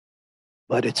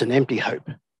 but it's an empty hope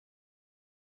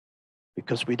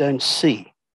because we don't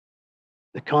see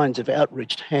the kinds of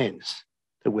outreached hands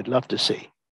that we'd love to see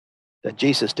that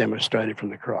Jesus demonstrated from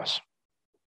the cross.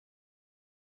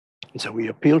 And so we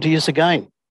appeal to you again.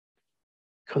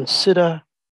 Consider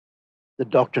the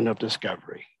doctrine of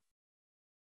discovery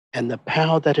and the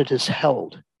power that it has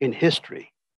held in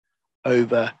history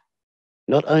over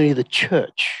not only the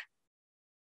church,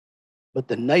 but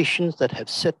the nations that have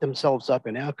set themselves up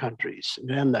in our countries,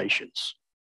 in our nations,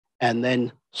 and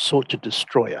then sought to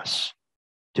destroy us,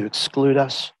 to exclude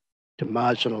us, to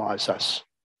marginalize us,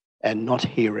 and not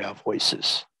hear our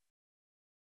voices.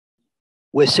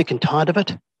 We're sick and tired of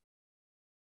it.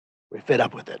 We're fed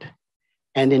up with it.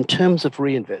 And in terms of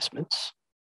reinvestments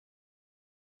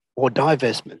or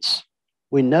divestments,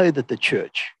 we know that the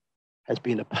church has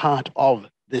been a part of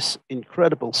this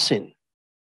incredible sin,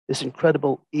 this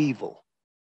incredible evil.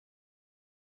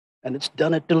 And it's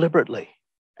done it deliberately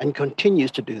and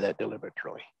continues to do that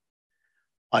deliberately.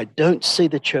 I don't see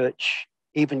the church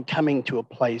even coming to a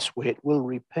place where it will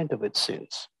repent of its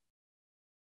sins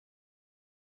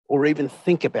or even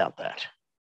think about that.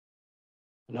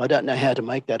 And I don't know how to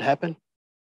make that happen.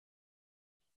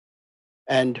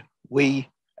 And we,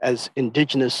 as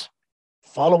Indigenous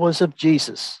followers of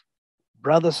Jesus,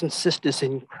 brothers and sisters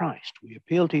in Christ, we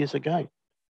appeal to you again.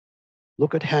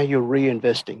 Look at how you're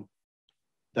reinvesting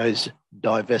those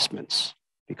divestments,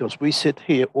 because we sit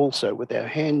here also with our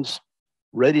hands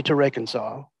ready to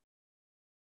reconcile.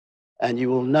 And you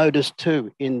will notice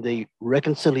too, in the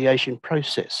reconciliation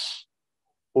process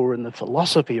or in the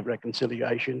philosophy of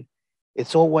reconciliation,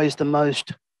 it's always the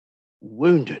most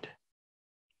wounded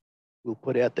will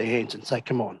put out their hands and say,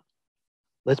 come on,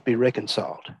 let's be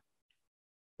reconciled.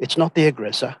 It's not the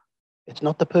aggressor. It's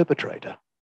not the perpetrator.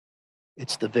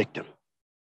 It's the victim.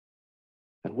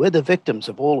 And we're the victims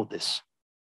of all of this,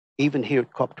 even here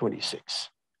at COP26.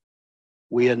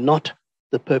 We are not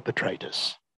the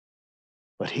perpetrators.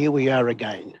 But here we are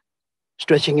again,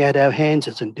 stretching out our hands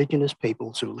as Indigenous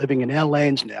peoples who are living in our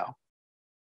lands now,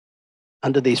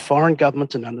 under these foreign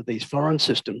governments and under these foreign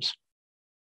systems,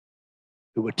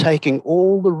 who are taking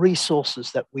all the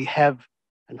resources that we have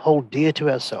and hold dear to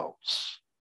ourselves,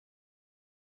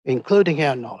 including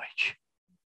our knowledge.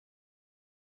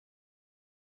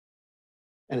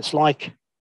 And it's like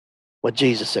what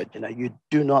Jesus said, you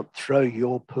do not throw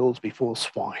your pearls before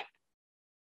swine.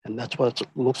 And that's what it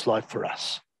looks like for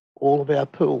us. All of our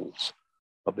pools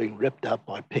are being ripped up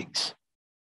by pigs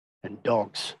and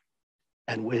dogs.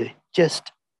 And we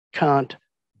just can't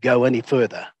go any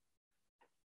further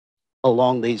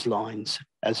along these lines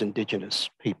as Indigenous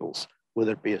peoples,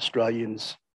 whether it be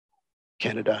Australians,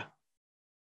 Canada,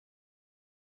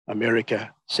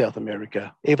 America, South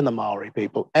America, even the Maori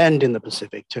people, and in the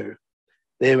Pacific too.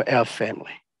 They're our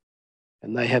family,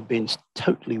 and they have been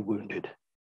totally wounded.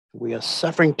 We are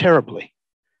suffering terribly,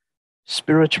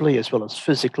 spiritually as well as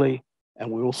physically,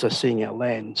 and we're also seeing our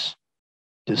lands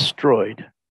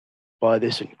destroyed by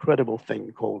this incredible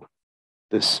thing called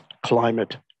this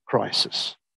climate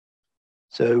crisis.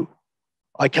 So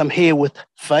I come here with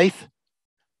faith,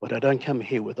 but I don't come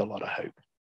here with a lot of hope.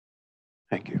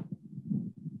 Thank you.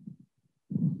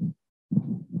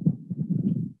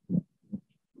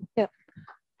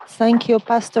 Thank you,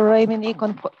 Pastor Raymond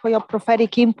Eaton, for your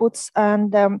prophetic inputs.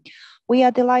 And we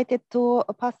are delighted to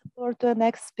pass the floor to the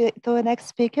next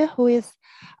speaker, who is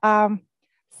Sally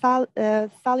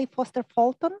Foster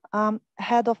Fulton,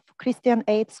 Head of Christian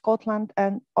Aid Scotland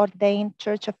and ordained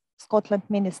Church of Scotland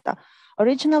minister.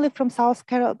 Originally from South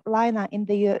Carolina in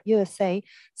the USA,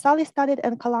 Sally studied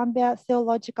at Columbia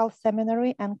Theological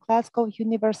Seminary and Glasgow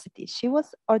University. She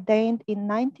was ordained in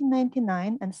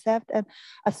 1999 and served as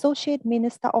Associate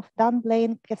Minister of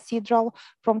Dunblane Cathedral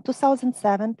from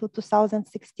 2007 to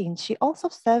 2016. She also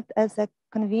served as a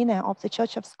convener of the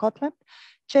Church of Scotland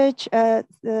Church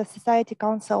Society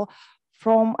Council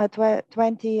from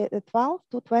 2012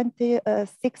 to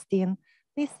 2016.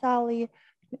 Please, Sally,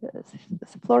 the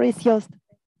floor is yours.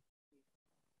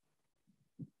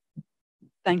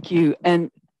 Thank you. And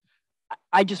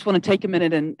I just want to take a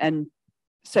minute and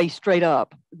say straight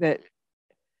up that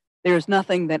there's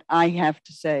nothing that I have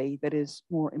to say that is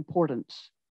more important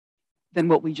than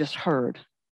what we just heard.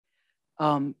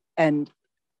 And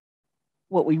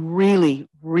what we really,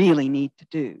 really need to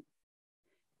do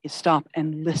is stop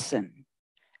and listen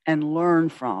and learn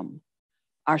from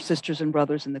our sisters and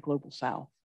brothers in the Global South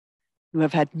who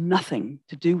have had nothing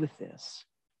to do with this,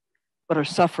 but are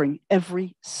suffering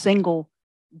every single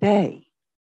day,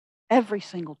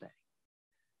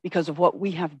 because of what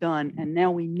we have done. And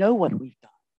now we know what we've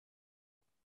done,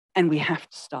 and we have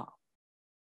to stop.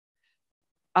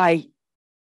 I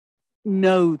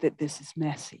know that this is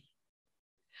messy,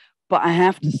 but I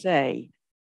have to say,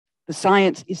 the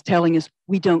science is telling us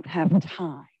we don't have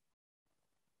time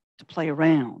to play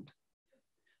around.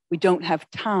 We don't have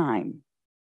time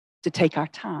to take our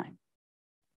time.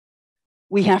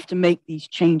 We have to make these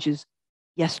changes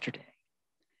yesterday.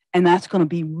 And that's going to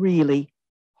be really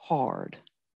hard.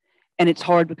 And it's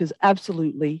hard because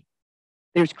absolutely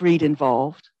there's greed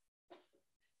involved.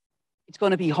 It's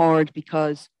going to be hard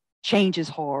because change is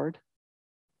hard.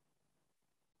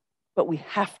 But we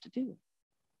have to do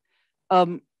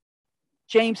it.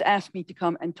 James asked me to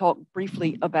come and talk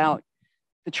briefly about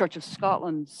the Church of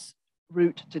Scotland's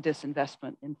route to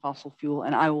disinvestment in fossil fuel,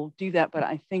 and I will do that, but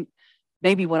I think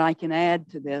maybe what I can add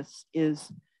to this is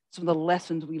some of the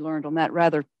lessons we learned on that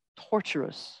rather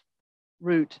torturous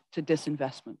route to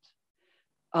disinvestment.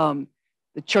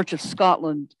 The Church of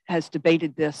Scotland has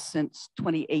debated this since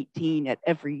 2018 at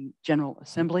every General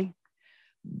Assembly.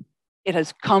 It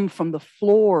has come from the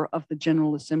floor of the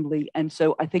General Assembly. And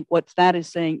so I think what that is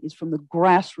saying is from the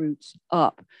grassroots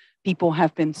up, people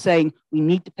have been saying, we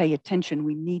need to pay attention,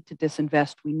 we need to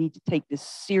disinvest, we need to take this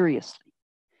seriously.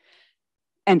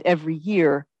 And every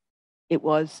year it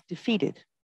was defeated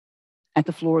at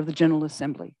the floor of the General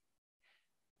Assembly.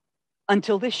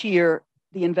 Until this year,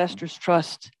 the Investors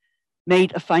Trust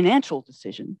made a financial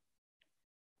decision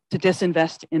to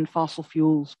disinvest in fossil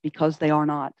fuels because they are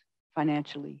not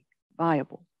financially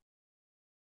viable.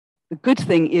 The good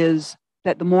thing is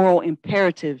that the moral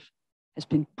imperative has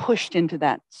been pushed into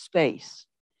that space.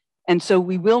 And so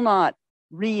we will not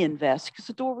reinvest, because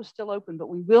the door was still open, but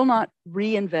we will not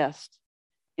reinvest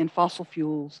in fossil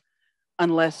fuels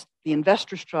unless the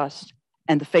Investors Trust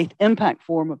and the Faith Impact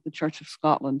Forum of the Church of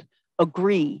Scotland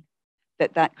agree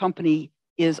that that company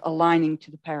is aligning to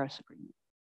the Paris Agreement.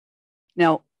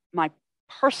 Now, my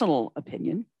personal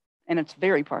opinion, and it's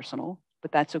very personal,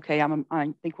 but that's okay,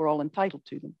 I think we're all entitled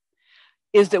to them,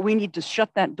 is that we need to shut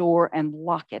that door and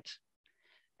lock it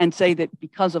and say that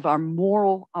because of our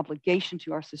moral obligation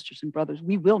to our sisters and brothers,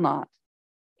 we will not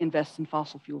invest in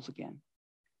fossil fuels again.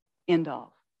 End of.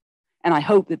 And I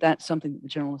hope that that's something that the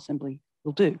General Assembly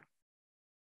will do.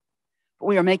 But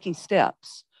we are making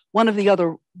steps. One of the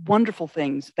other wonderful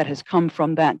things that has come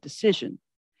from that decision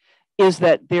is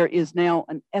that there is now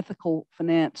an ethical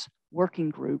finance working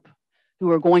group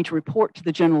who are going to report to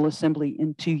the General Assembly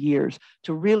in 2 years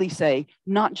to really say,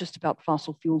 not just about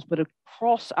fossil fuels, but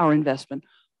across our investment,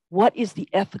 what is the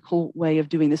ethical way of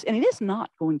doing this? And it is not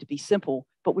going to be simple,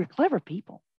 but we're clever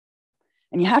people.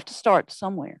 And you have to start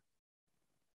somewhere.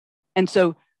 And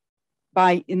so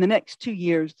in the next 2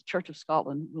 years, the Church of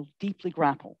Scotland will deeply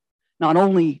grapple, not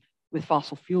only with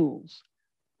fossil fuels,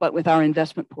 but with our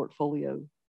investment portfolio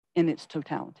in its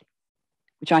totality,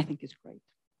 which I think is great.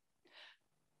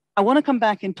 I want to come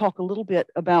back and talk a little bit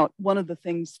about one of the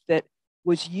things that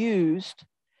was used,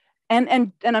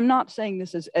 and I'm not saying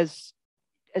this as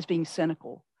being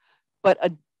cynical, but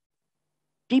a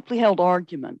deeply held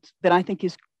argument that I think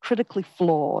is critically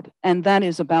flawed, and that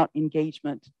is about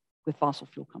engagement with fossil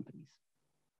fuel companies.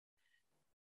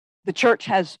 The church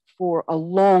has for a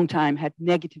long time had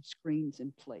negative screens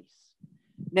in place.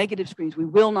 Negative screens. We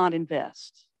will not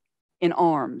invest in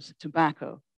arms,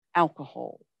 tobacco,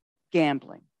 alcohol,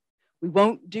 gambling. We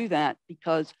won't do that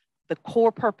because the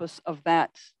core purpose of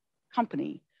that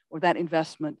company or that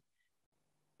investment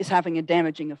is having a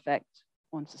damaging effect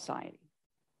on society.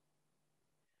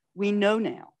 We know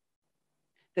now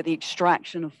that the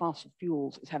extraction of fossil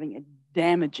fuels is having a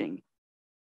damaging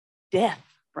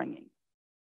death-bringing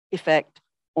effect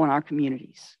on our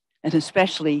communities, and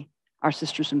especially our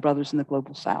sisters and brothers in the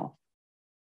global South.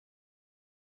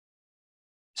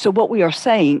 So what we are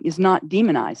saying is not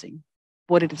demonizing.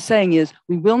 What it is saying is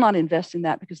we will not invest in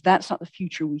that because that's not the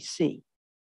future we see.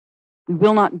 We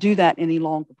will not do that any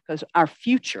longer because our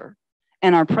future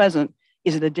and our present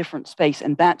is at a different space,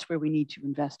 and that's where we need to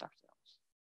invest ourselves.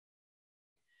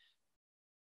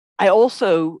 I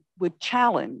also would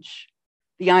challenge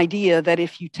the idea that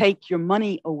if you take your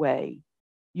money away,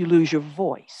 you lose your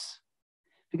voice,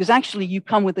 because actually you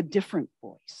come with a different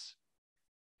voice.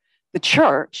 The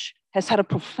church has had a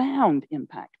profound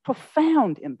impact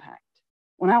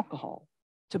on alcohol,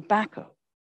 tobacco,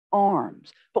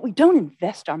 arms, but we don't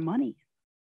invest our money.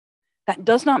 That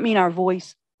does not mean our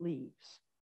voice leaves.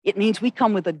 It means we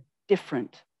come with a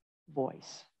different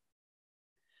voice.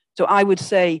 So I would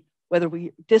say, whether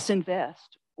we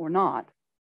disinvest or not,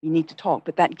 we need to talk,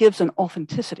 but that gives an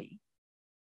authenticity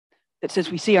that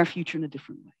says we see our future in a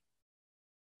different way.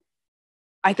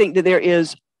 I think that there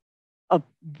is a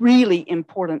really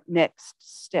important next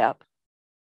step,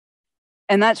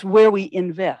 and that's where we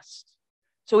invest.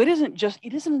 So it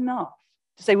isn't enough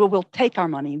to say, well, we'll take our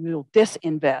money, we'll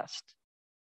disinvest.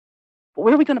 But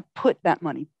where are we going to put that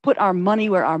money? Put our money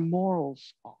where our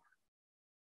morals are.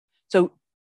 So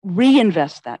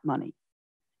reinvest that money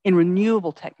in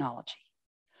renewable technology.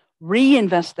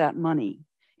 Reinvest that money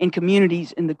in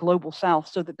communities in the global South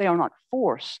so that they are not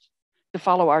forced to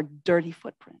follow our dirty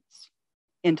footprints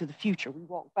into the future. We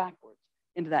walk backwards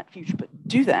into that future, but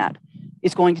do that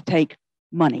is going to take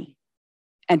money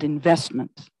and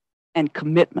investment and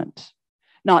commitment.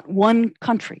 Not one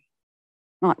country,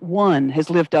 not one has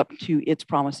lived up to its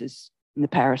promises in the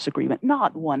Paris Agreement.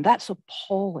 Not one. That's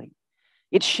appalling.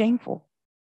 It's shameful.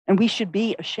 And we should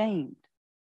be ashamed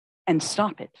and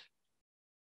stop it.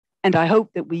 And I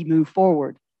hope that we move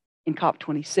forward in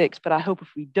COP26, but I hope if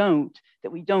we don't,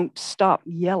 that we don't stop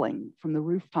yelling from the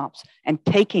rooftops and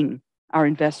taking our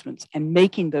investments and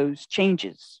making those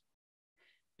changes,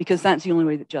 because that's the only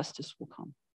way that justice will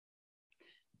come.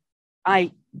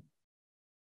 I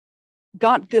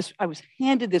was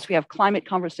handed this. We have climate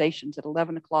conversations at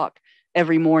 11 o'clock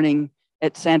every morning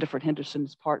at Sandiford Henderson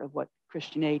as part of what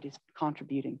Christian Aid is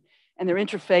contributing. And they're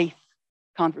interfaith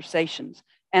conversations.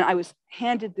 And I was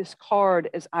handed this card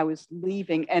as I was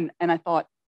leaving, and I thought,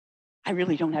 I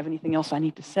really don't have anything else I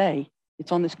need to say.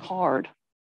 It's on this card.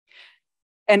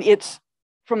 And it's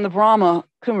from the Brahma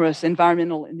Kumaris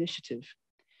Environmental Initiative.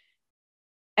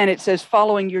 And it says,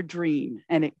 following your dream,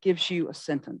 and it gives you a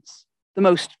sentence. The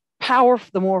more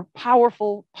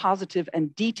powerful, positive,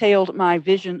 and detailed my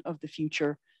vision of the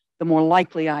future, the more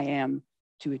likely I am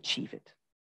to achieve it.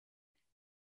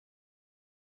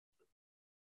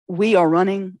 We are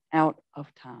running out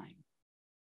of time.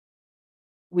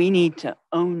 We need to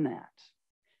own that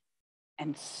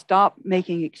and stop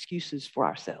making excuses for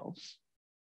ourselves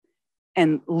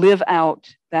and live out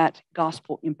that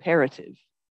gospel imperative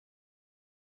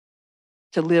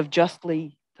to live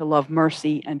justly, to love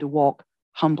mercy, and to walk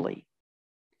humbly.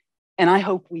 And I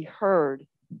hope we heard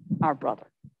our brother.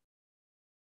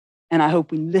 And I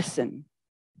hope we listen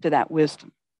to that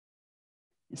wisdom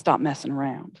and stop messing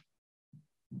around.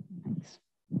 Thanks.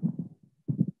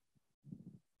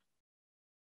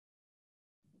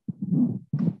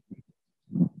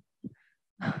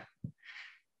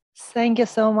 Thank you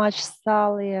so much,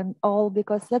 Sally, and all,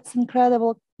 because that's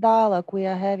incredible dialogue we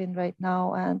are having right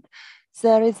now. And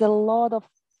there is a lot of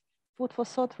food for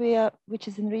thought which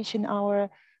is enriching our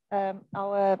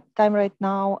time right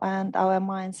now and our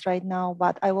minds right now.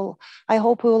 But I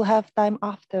hope we will have time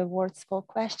afterwards for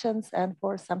questions and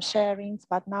for some sharings.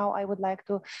 But now I would like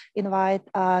to invite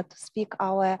to speak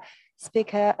our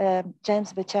speaker,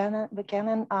 James Buchanan,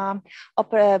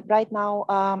 right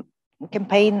now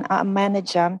campaign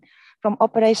manager from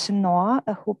Operation Noah,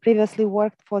 who previously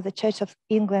worked for the Church of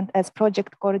England as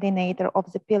project coordinator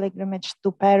of the pilgrimage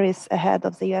to Paris ahead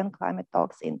of the UN climate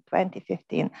talks in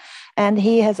 2015. And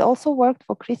he has also worked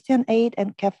for Christian Aid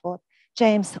and CAFOD.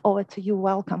 James, over to you.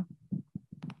 Welcome.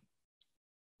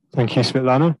 Thank you,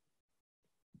 Svetlana.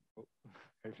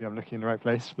 Hopefully I'm looking in the right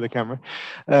place for the camera.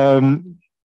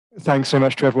 Thanks so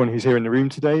much to everyone who's here in the room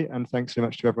today, and thanks so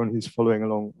much to everyone who's following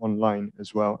along online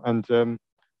as well. And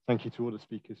thank you to all the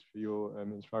speakers for your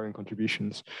inspiring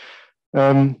contributions.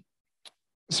 So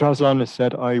as Lana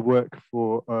said, I work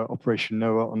for Operation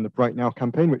Noah on the Bright Now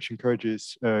campaign, which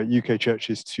encourages UK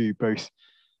churches to both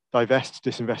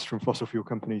disinvest from fossil fuel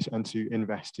companies and to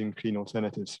invest in clean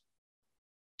alternatives.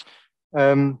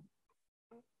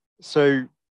 So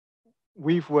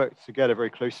we've worked together very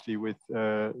closely with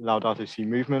Laudato Si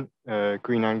movement,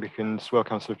 Green Anglicans, World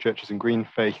Council of Churches and Green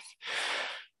Faith,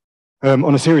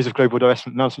 on a series of global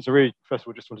divestment announcements. I really, first of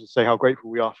all, just wanted to say how grateful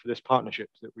we are for this partnership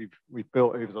that we've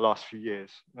built over the last few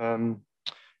years.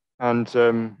 As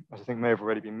I think may have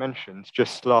already been mentioned,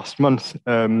 just last month,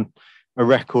 a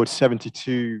record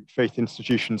 72 faith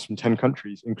institutions from 10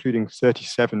 countries, including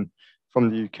 37 from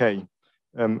the UK,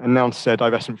 announced their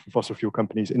divestment from fossil fuel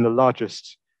companies in the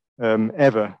largest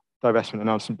ever divestment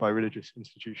announcement by religious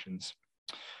institutions.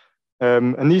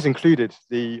 And these included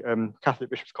the Catholic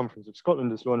Bishops' Conference of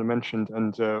Scotland, as Lorna mentioned,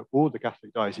 and all the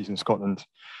Catholic dioceses in Scotland.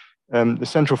 The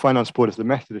Central Finance Board of the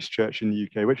Methodist Church in the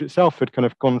UK, which itself had kind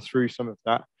of gone through some of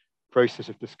that process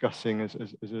of discussing, as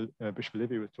Bishop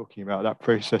Olivia was talking about, that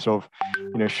process of,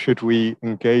 should we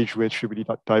engage with, should we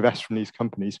divest from these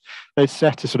companies? They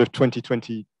set a sort of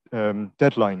 2020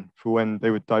 deadline for when they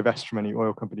would divest from any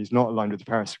oil companies not aligned with the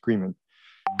Paris Agreement.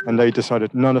 And they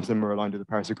decided none of them were aligned with the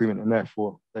Paris Agreement, and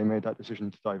therefore they made that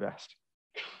decision to divest.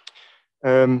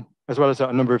 As well as that,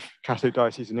 a number of Catholic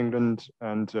dioceses in England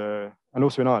and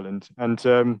also in Ireland, and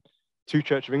 2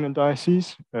 Church of England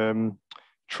dioceses,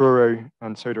 Truro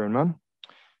and Soda and Man,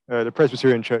 the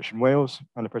Presbyterian Church in Wales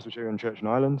and the Presbyterian Church in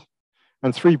Ireland,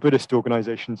 and 3 Buddhist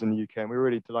organizations in the UK. And we were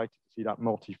really delighted to see that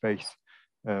multi-faith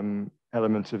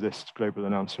element of this global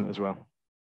announcement as well.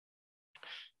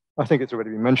 I think it's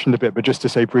already been mentioned a bit, but just to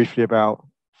say briefly about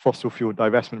fossil fuel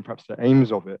divestment, perhaps the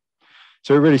aims of it.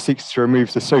 So it really seeks to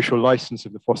remove the social license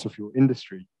of the fossil fuel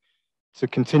industry to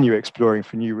continue exploring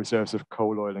for new reserves of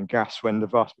coal, oil and gas when the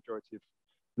vast majority of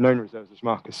known reserves, as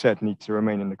Marcus said, need to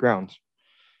remain in the ground.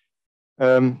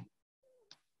 I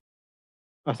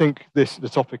think the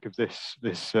topic of this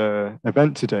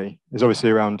event today is obviously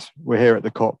around, we're here at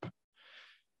the COP,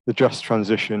 the just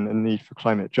transition and need for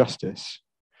climate justice.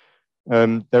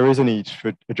 There is a need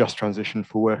for a just transition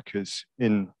for workers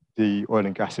in the oil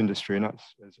and gas industry, and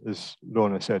that's, as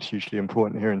Lorna said, hugely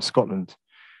important here in Scotland.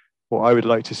 What I would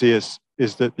like to see is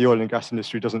that the oil and gas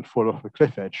industry doesn't fall off a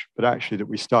cliff edge, but actually that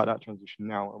we start that transition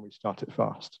now and we start it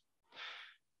fast.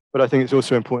 But I think it's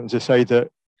also important to say that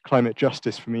climate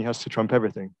justice for me has to trump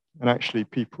everything. And actually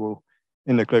people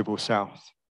in the global south,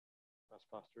 as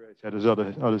Pastor Ray said, as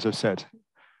others have said,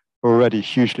 are already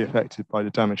hugely affected by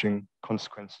the damaging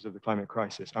consequences of the climate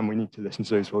crisis. And we need to listen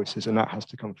to those voices, and that has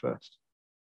to come first.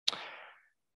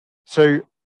 So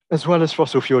as well as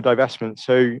fossil fuel divestment,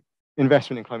 so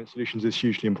investment in climate solutions is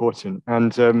hugely important.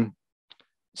 And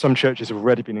some churches have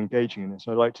already been engaging in this.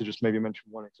 I'd like to just maybe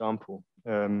mention one example,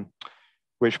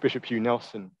 which Bishop Hugh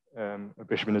Nelson, a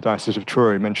bishop in the Diocese of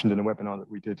Truro, mentioned in a webinar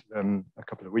that we did a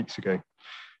couple of weeks ago.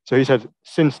 So he said,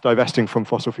 since divesting from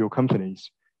fossil fuel companies,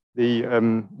 the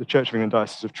Church of England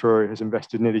Diocese of Truro has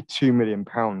invested nearly £2 million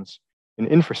in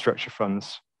infrastructure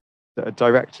funds that are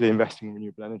directly investing in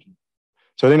renewable energy.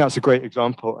 So I think that's a great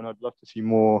example, and I'd love to see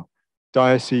more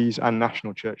dioceses and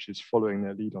national churches following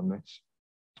their lead on this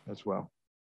as well.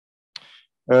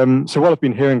 So while I've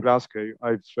been here in Glasgow,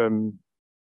 I've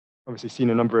obviously seen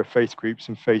a number of faith groups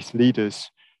and faith leaders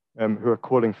who are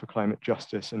calling for climate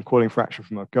justice and calling for action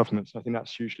from our governments. I think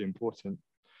that's hugely important.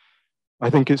 I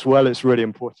think it's really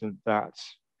important that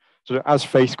sort of as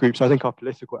faith groups, I think our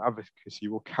political advocacy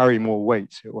will carry more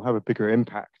weight. It will have a bigger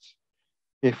impact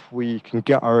if we can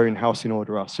get our own house in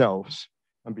order ourselves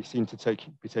and be seen to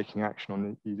be taking action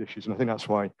on these issues. And I think that's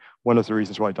why one of the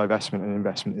reasons why divestment and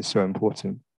investment is so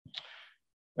important.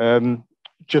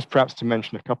 Just perhaps to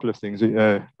mention a couple of things.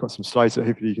 Got some slides that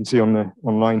hopefully you can see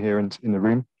online here and in the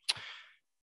room.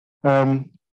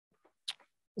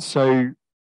 So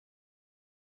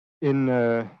in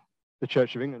the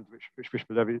Church of England, which Bishop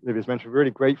Olivia has mentioned, we're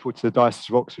really grateful to the Diocese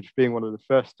of Oxford for being one of the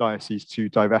first dioceses to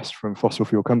divest from fossil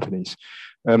fuel companies.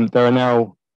 There are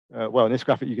now, well, in this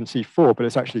graphic you can see 4, but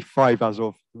it's actually 5 as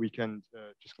of the weekend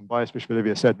just gone by. As Bishop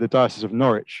Olivia said, the Diocese of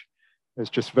Norwich has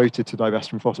just voted to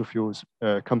divest from fossil fuels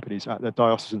companies at their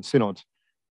diocesan synod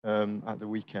at the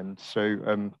weekend.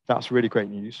 So that's really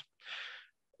great news.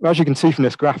 As you can see from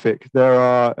this graphic, there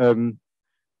are,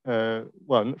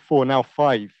 well, 4, now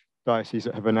 5 dioceses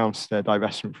that have announced their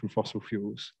divestment from fossil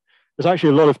fuels. There's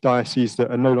actually a lot of dioceses that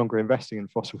are no longer investing in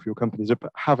fossil fuel companies,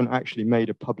 but haven't actually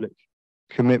made a public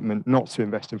commitment not to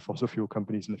invest in fossil fuel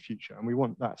companies in the future. And we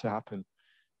want that to happen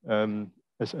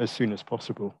as soon as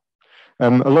possible. A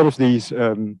lot of these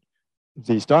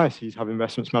dioceses have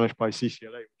investments managed by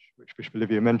CCLA, which Bishop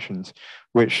Olivia mentions,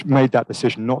 which made that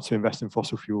decision not to invest in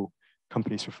fossil fuel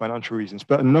companies for financial reasons.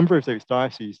 But a number of those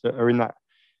dioceses that are in that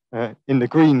in the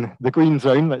green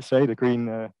zone, let's say, the green,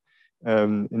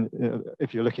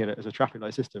 if you're looking at it as a traffic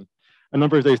light system, a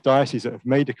number of those dioceses that have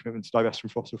made a commitment to divest from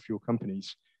fossil fuel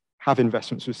companies have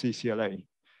investments with CCLA,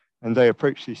 and they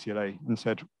approached CCLA and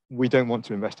said, we don't want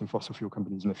to invest in fossil fuel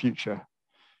companies in the future.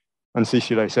 And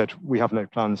CCLA said, we have no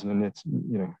plans in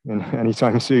any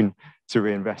time soon to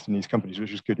reinvest in these companies,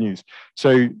 which is good news.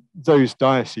 So those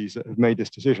dioceses that have made this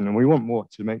decision, and we want more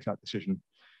to make that decision,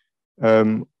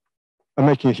 are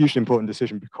making a hugely important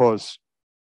decision, because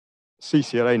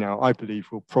CCLA now, I believe,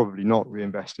 will probably not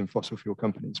reinvest in fossil fuel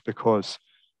companies, because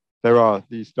there are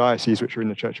these dioceses which are in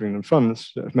the Church of England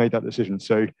funds that have made that decision.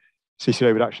 So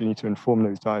CCLA would actually need to inform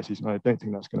those dioceses, and I don't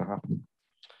think that's going to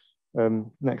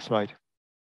happen. Next slide.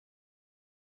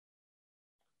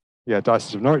 Yeah,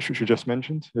 Diocese of Norwich, which we just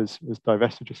mentioned, has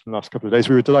divested just in the last couple of days.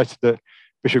 We were delighted that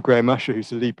Bishop Graham Usher,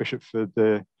 who's the lead bishop for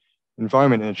the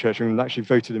environment in the Church of England, actually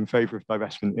voted in favour of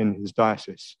divestment in his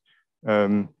diocese.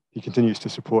 He continues to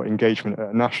support engagement at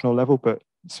a national level, but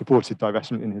supported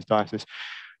divestment in his diocese.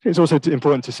 It's also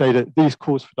important to say that these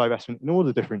calls for divestment in all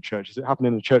the different churches, it happened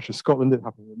in the Church of Scotland, it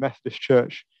happened in the Methodist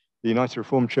Church, the United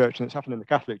Reformed Church, and it's happened in the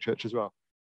Catholic Church as well.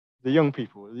 The young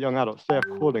people, the young adults, they're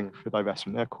calling for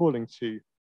divestment. They're calling to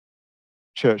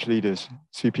church leaders,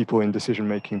 to people in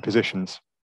decision-making positions,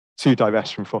 to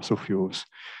divest from fossil fuels.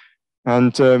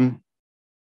 And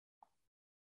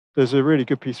there's a really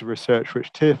good piece of research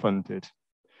which Tearfund did,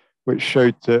 which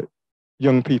showed that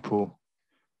young people,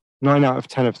 9 out of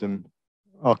 10 of them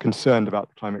are concerned about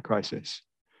the climate crisis,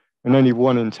 and only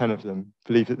 1 in 10 of them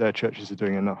believe that their churches are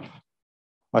doing enough.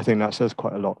 I think that says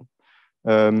quite a lot.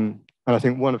 And I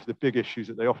think one of the big issues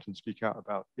that they often speak out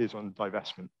about is on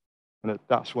divestment. And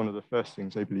that's one of the first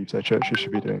things they believe their churches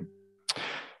should be doing.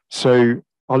 So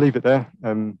I'll leave it there.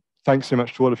 Thanks so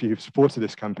much to all of you who've supported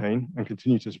this campaign and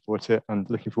continue to support it, and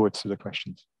looking forward to the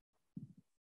questions.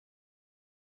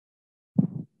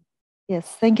 Yes,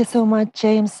 thank you so much,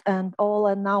 James and all.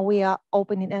 And now we are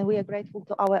opening, and we are grateful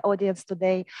to our audience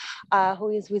today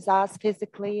who is with us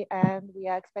physically, and we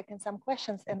are expecting some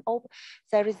questions. And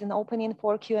there is an opening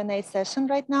for Q&A session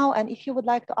right now. And if you would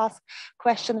like to ask a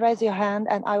question, raise your hand,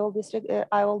 and I will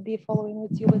be following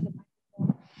with you with the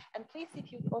microphone. And please,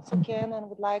 if you also can and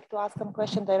would like to ask some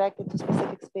question directed to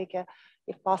specific speaker,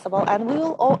 if possible. And we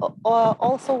will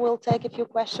also will take a few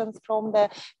questions from the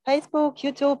Facebook,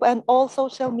 YouTube, and all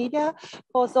social media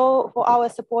for our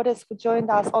supporters who joined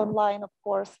us online, of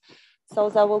course. So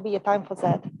there will be a time for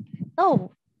that.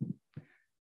 So,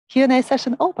 Q&A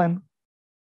session open.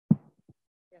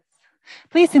 Yes.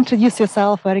 Please introduce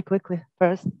yourself very quickly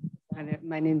first.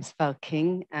 My name is Val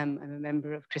King. I'm a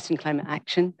member of Christian Climate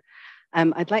Action.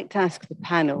 I'd like to ask the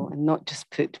panel, and not just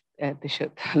put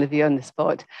Bishop Olivier on the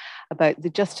spot, about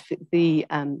the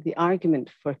argument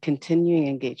for continuing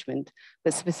engagement,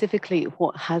 but specifically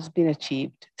what has been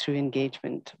achieved through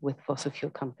engagement with fossil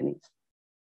fuel companies.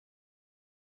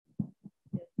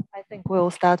 I think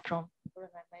we'll start from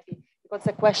maybe, because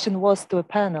the question was to a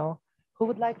panel. Who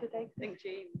would like to take? I think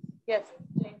James. Yes,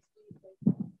 James.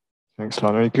 Thanks,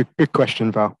 Lana. Good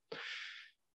question, Val.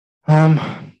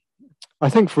 I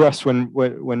think for us,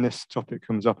 when this topic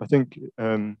comes up, I think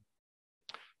there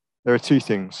are 2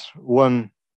 things. One,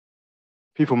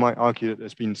 people might argue that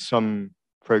there's been some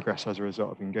progress as a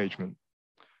result of engagement.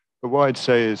 But what I'd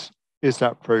say is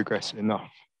that progress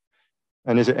enough?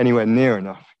 And is it anywhere near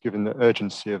enough, given the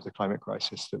urgency of the climate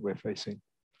crisis that we're facing?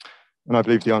 And I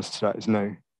believe the answer to that is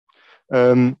no.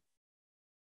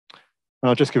 And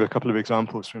I'll just give a couple of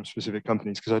examples from specific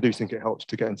companies, because I do think it helps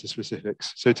to get into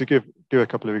specifics. So to give a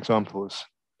couple of examples,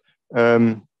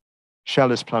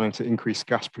 Shell is planning to increase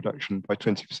gas production by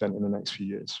 20% in the next few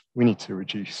years. We need to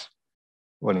reduce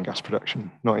oil and gas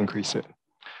production, not increase it.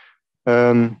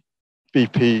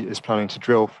 BP is planning to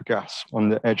drill for gas on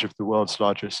the edge of the world's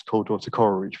largest cold water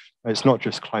coral reef. It's not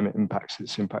just climate impacts,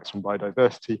 it's impacts on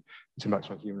biodiversity, it's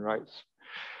impacts on human rights.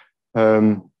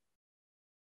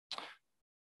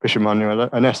 Bishop Manuel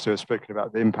Ernesto has spoken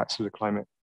about the impacts of the climate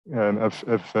of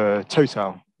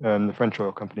Total, the French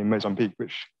oil company in Mozambique,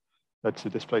 which led to the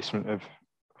displacement of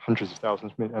hundreds of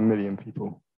thousands, a million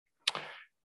people.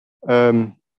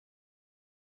 And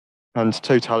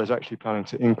Total is actually planning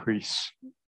to increase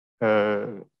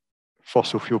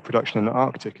fossil fuel production in the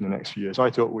Arctic in the next few years.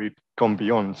 I thought we'd gone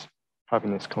beyond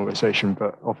having this conversation,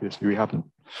 but obviously we haven't.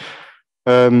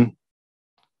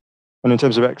 And in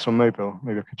terms of ExxonMobil,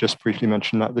 maybe I could just briefly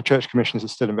mention that the church commissioners are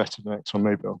still invested in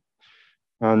ExxonMobil.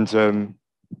 And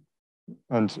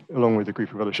along with a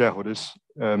group of other shareholders,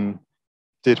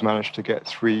 did manage to get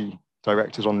 3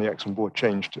 directors on the Exxon board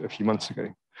changed a few months ago.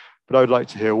 But I would like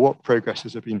to hear what progress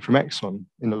has there been from Exxon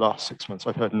in the last 6 months.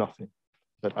 I've heard nothing,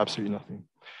 heard absolutely nothing.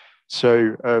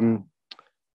 So,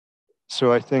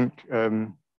 I think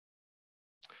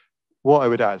what I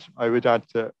would add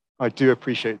that I do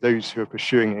appreciate those who are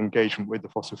pursuing engagement with the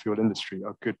fossil fuel industry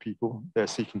are good people. They're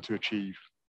seeking to achieve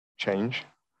change.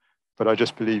 But I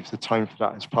just believe the time for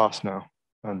that has passed now,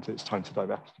 and it's time to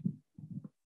divest.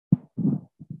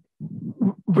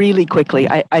 Really quickly,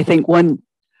 I think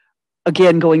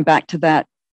again, going back to that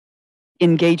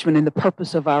engagement and the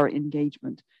purpose of our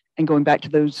engagement, and going back to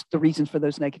the reasons for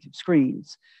those negative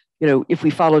screens, if we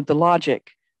followed the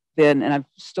logic, then, and I've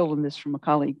stolen this from a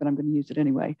colleague, but I'm going to use it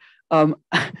anyway.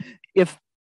 If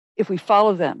we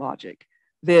follow that logic,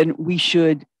 then we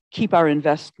should keep our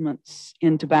investments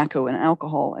in tobacco and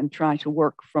alcohol and try to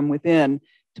work from within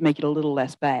to make it a little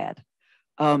less bad.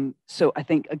 So I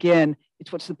think, again,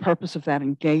 it's what's the purpose of that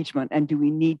engagement, and do we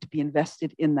need to be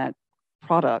invested in that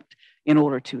product in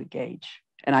order to engage?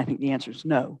 And I think the answer is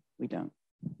no, we don't.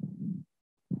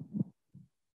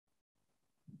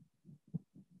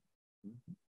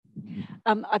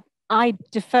 I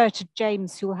defer to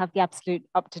James, who will have the absolute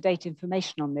up-to-date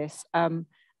information on this.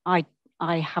 I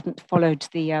haven't followed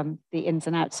the ins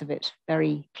and outs of it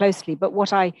very closely, but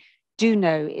what I do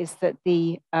know is that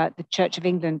the Church of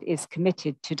England is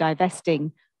committed to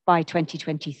divesting by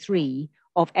 2023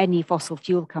 of any fossil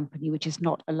fuel company which is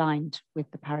not aligned with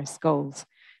the Paris goals.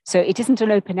 So it isn't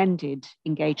an open-ended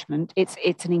engagement.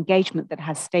 It's an engagement that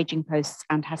has staging posts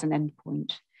and has an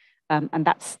endpoint. And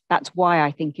that's why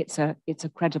I think it's a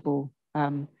credible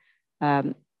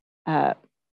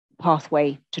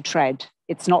pathway to tread.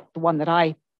 It's not the one that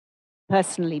I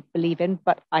personally believe in,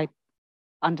 but I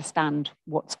understand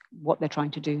what they're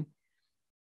trying to do.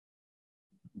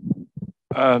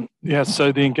 Yeah,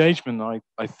 so the engagement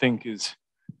I think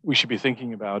we should be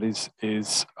thinking about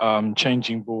is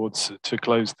changing boards to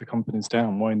close the companies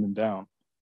down, wind them down.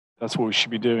 That's what we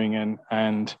should be doing.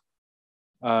 And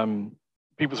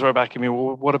people throw back at me,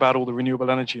 well, what about all the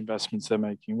renewable energy investments they're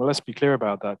making? Well, let's be clear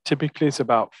about that. Typically, it's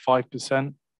about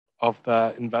 5% of their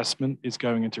investment is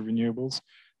going into renewables.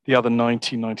 The other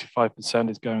 95%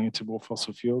 is going into more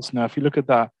fossil fuels. Now, if you look at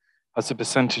that as a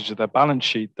percentage of their balance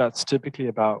sheet, that's typically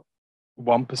about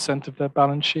 1% of their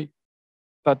balance sheet.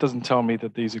 That doesn't tell me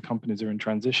that these are companies that are in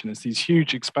transition. It's these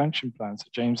huge expansion plans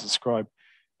that James described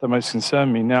that most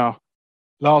concern me. Now,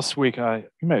 last week, you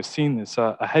may have seen this,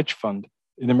 a hedge fund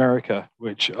in America,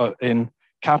 which in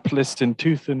capitalists in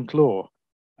tooth and claw,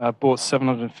 bought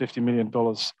 $750 million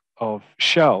of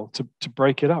Shell to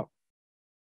break it up.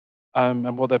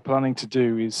 And what they're planning to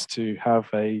do is to have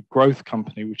a growth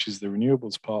company, which is the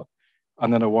renewables part,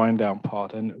 and then a wind down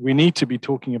part. And we need to be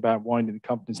talking about winding the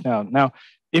companies now. Now,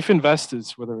 if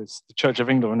investors, whether it's the Church of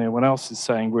England or anyone else, is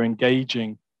saying we're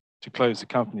engaging to close the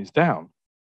companies down,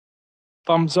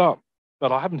 thumbs up.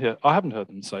 But I haven't heard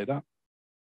them say that.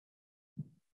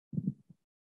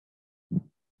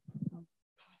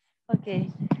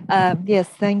 Okay. Yes,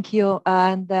 thank you.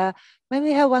 And maybe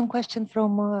we have one question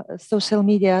from social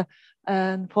media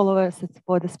and followers and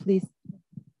supporters, please.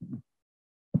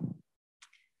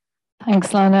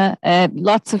 Thanks, Lana.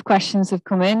 Lots of questions have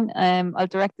come in. I'll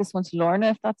direct this one to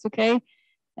Lorna, if that's okay.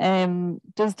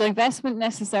 Does divestment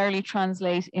necessarily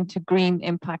translate into green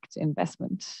impact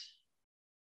investment?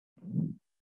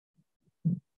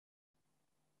 I'd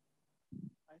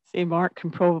say Mark can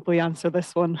probably answer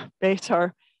this one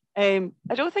better. I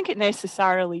don't think it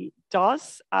necessarily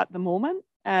does at the moment.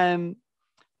 I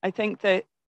think that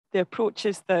the approach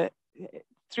is that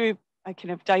through a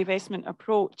kind of divestment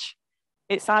approach,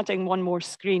 it's adding one more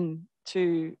screen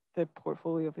to the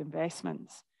portfolio of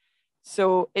investments.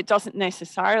 So it doesn't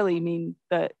necessarily mean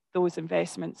that those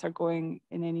investments are going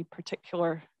in any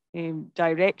particular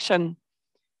direction.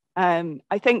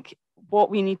 I think what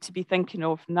we need to be thinking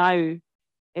of now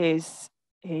is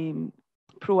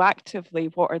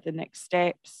proactively, what are the next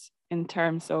steps in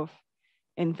terms of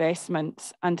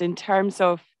investments and in terms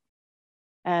of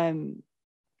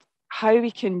how we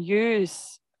can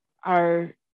use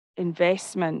our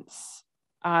investments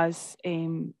as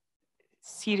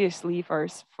serious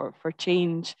levers for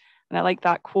change. And I like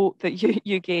that quote that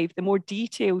you gave: the more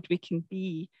detailed we can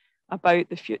be about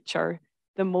the future,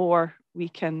 the more we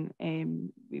can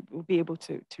we will be able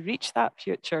to reach that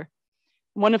future.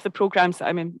 One of the programs that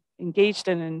I'm engaged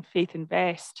in Faith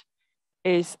Invest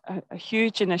is a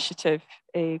huge initiative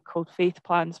called Faith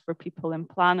Plans for People and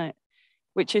Planet,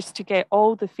 which is to get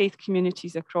all the faith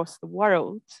communities across the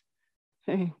world,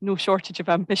 no shortage of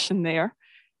ambition there,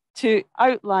 to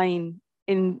outline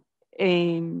in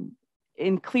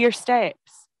clear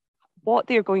steps what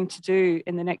they're going to do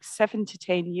in the next 7 to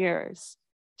 10 years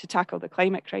to tackle the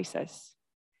climate crisis.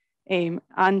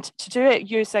 And to do it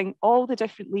using all the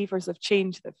different levers of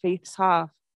change that faiths have.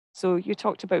 So you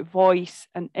talked about voice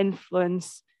and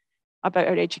influence, about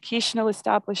our educational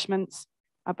establishments,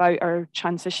 about our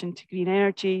transition to green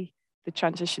energy, the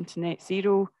transition to net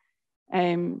zero.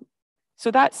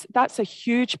 So that's a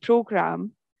huge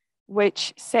program,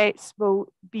 which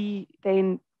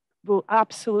will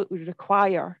absolutely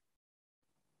require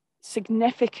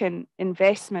significant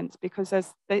investments, because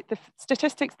as the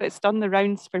statistics that's done the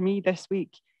rounds for me this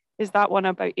week is that one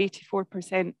about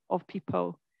 84% of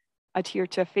people adhere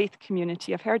to a faith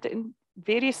community. I've heard it in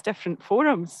various different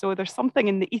forums, so there's something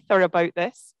in the ether about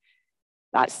this.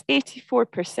 That's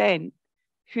 84%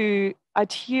 who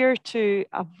adhere to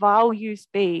a values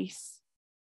base.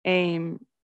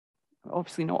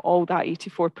 Obviously not all that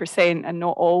 84% and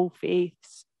not all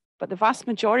faiths, but the vast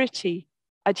majority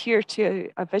adhere to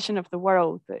a vision of the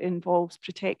world that involves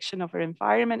protection of our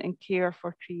environment and care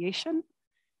for creation.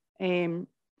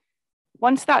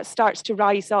 Once that starts to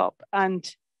rise up,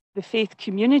 and the faith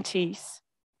communities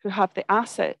who have the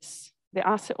assets, the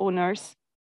asset owners,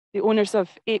 the owners of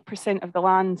 8% of the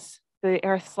lands, the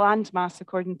Earth's land mass,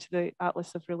 according to the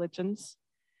Atlas of Religions,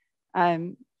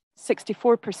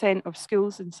 64% of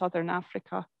schools in Southern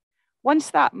Africa.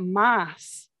 Once that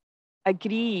mass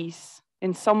agrees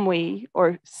in some way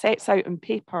or sets out on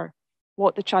paper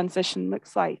what the transition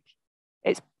looks like,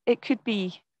 it could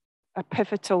be a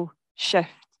pivotal shift.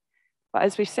 But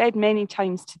as we've said many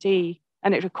times today,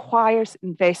 and it requires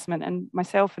investment, and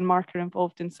myself and Mark are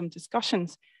involved in some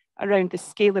discussions around the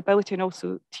scalability, and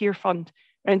also Tier Fund,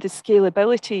 around the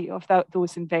scalability of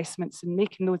those investments and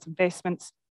making those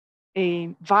investments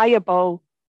viable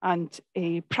and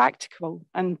practical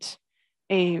and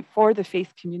for the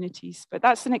faith communities. But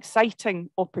that's an exciting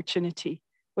opportunity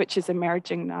which is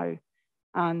emerging now,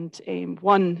 and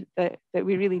one that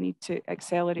we really need to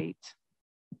accelerate.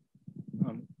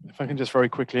 If I can just very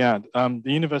quickly add, the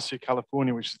University of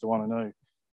California, which is the one I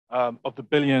know, of the $1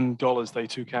 billion they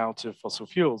took out of fossil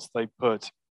fuels, they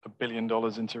put $1 billion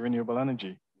into renewable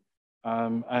energy.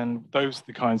 And those are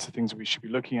the kinds of things that we should be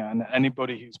looking at. And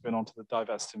anybody who's been onto the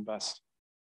Divestment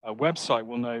website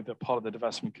will know that part of the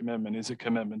divestment commitment is a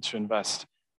commitment to invest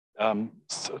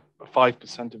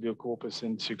 5% of your corpus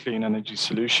into clean energy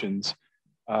solutions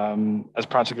as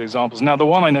practical examples. Now, the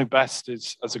one I know best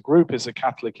is, as a group, is a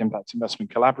Catholic Impact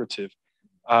Investment Collaborative.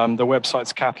 The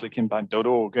website's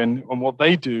catholicimpact.org. And what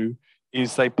they do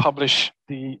is they publish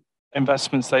the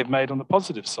investments they've made on the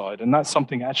positive side. And that's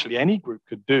something actually any group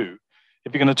could do.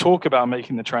 If you're going to talk about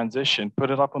making the transition, put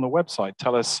it up on the website.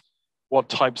 Tell us what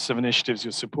types of initiatives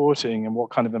you're supporting and what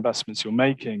kind of investments you're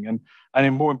making.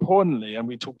 And more importantly, and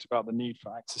we talked about the need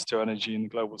for access to energy in the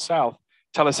global south,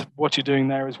 tell us what you're doing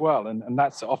there as well. And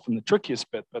that's often the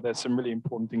trickiest bit, but there's some really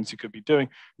important things you could be doing,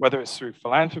 whether it's through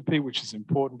philanthropy, which is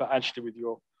important, but actually with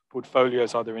your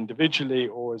portfolios, either individually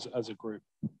or as a group.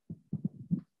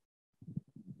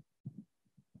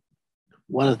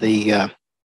 One of the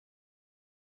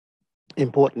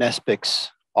important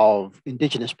aspects of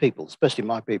Indigenous people, especially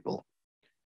my people,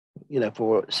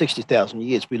 for 60,000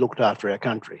 years, we looked after our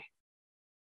country.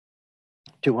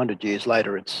 200 years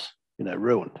later, it's,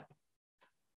 ruined.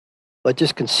 But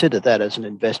just consider that as an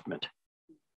investment,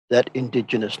 that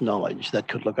Indigenous knowledge that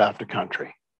could look after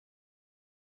country.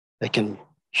 They can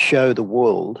show the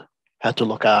world how to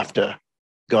look after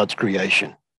God's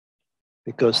creation,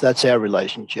 because that's our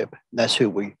relationship. That's who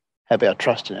we have our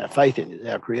trust and our faith in, is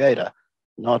our Creator,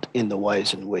 not in the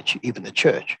ways in which even the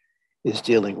church is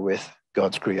dealing with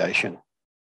God's creation.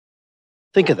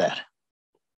 Think of that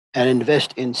and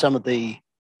invest in some of the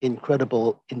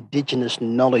incredible Indigenous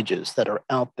knowledges that are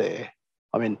out there.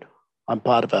 I mean, I'm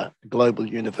part of a global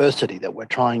university that we're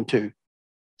trying to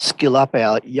skill up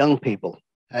our young people,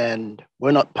 and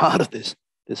we're not part of this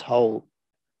whole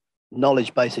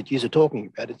knowledge base that you're talking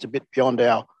about. It's a bit beyond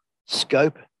our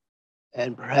scope,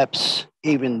 and perhaps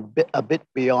even a bit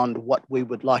beyond what we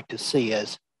would like to see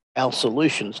as our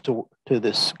solutions to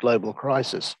this global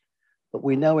crisis. But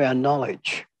we know our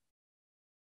knowledge.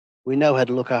 We know how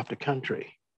to look after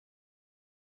country.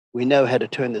 We know how to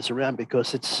turn this around,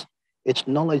 because it's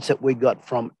knowledge that we got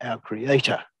from our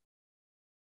Creator.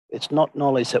 It's not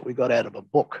knowledge that we got out of a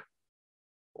book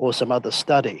or some other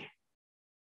study.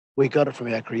 We got it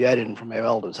from our Creator and from our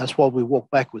elders. That's why we walk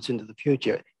backwards into the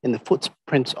future in the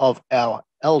footprints of our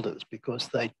elders, because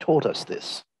they taught us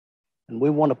this. And we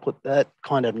want to put that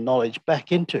kind of knowledge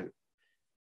back into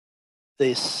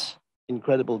this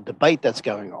incredible debate that's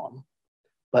going on.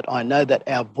 But I know that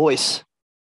our voice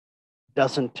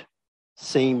doesn't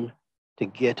seem to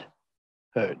get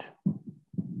heard.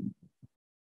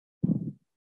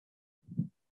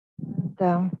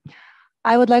 And,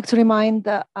 I would like to remind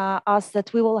us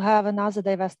that we will have another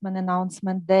divestment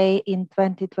announcement day in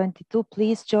 2022.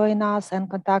 Please join us and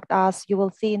contact us. You will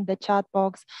see in the chat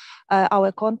box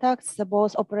our contacts,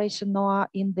 both Operation Noah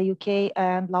in the UK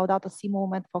and Laudato Si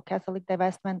movement for Catholic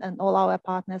divestment, and all our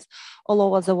partners all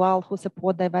over the world who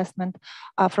support divestment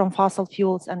from fossil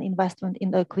fuels and investment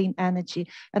in the clean energy.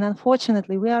 And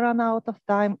unfortunately, we are run out of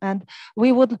time, and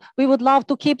we would love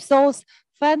to keep those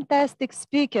fantastic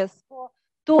speakers for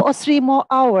 2 or 3 more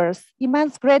hours.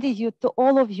 Immense gratitude to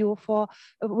all of you for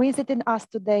visiting us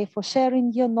today, for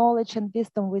sharing your knowledge and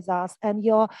wisdom with us, and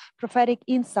your prophetic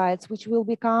insights, which will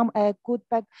become a good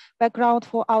background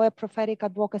for our prophetic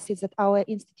advocacy that our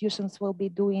institutions will be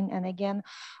doing. And again,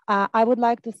 I would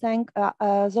like to thank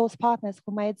those partners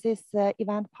who made this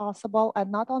event possible,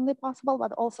 and not only possible,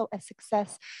 but also a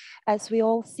success, as we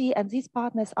all see. And these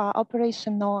partners are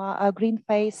Operation Noah, Green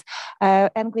Face,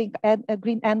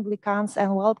 Green Anglicans,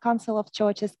 and World Council of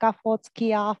Churches, CAFOTS,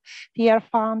 KIAF, Tier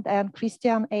Fund, and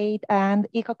Christian Aid, and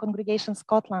Eco Congregation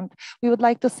Scotland. We would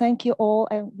like to thank you all,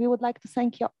 and we would like to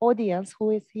thank your audience who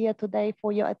is here today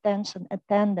for your attention,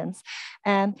 attendance,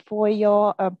 and for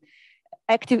your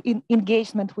active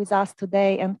engagement with us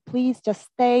today. And please just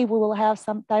stay. We will have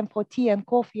some time for tea and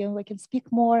coffee, and we can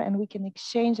speak more and we can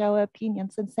exchange our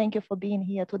opinions. And thank you for being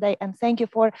here today. And thank you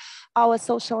for our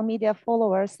social media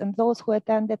followers and those who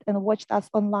attended and watched us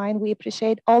online. We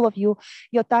appreciate all of you,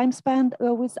 your time spent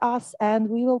with us, and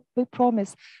we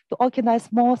promise to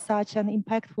organize more such an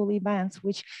impactful events,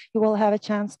 which you will have a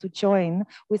chance to join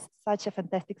with such a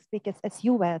fantastic speakers as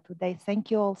you were today.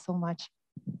 Thank you all so much.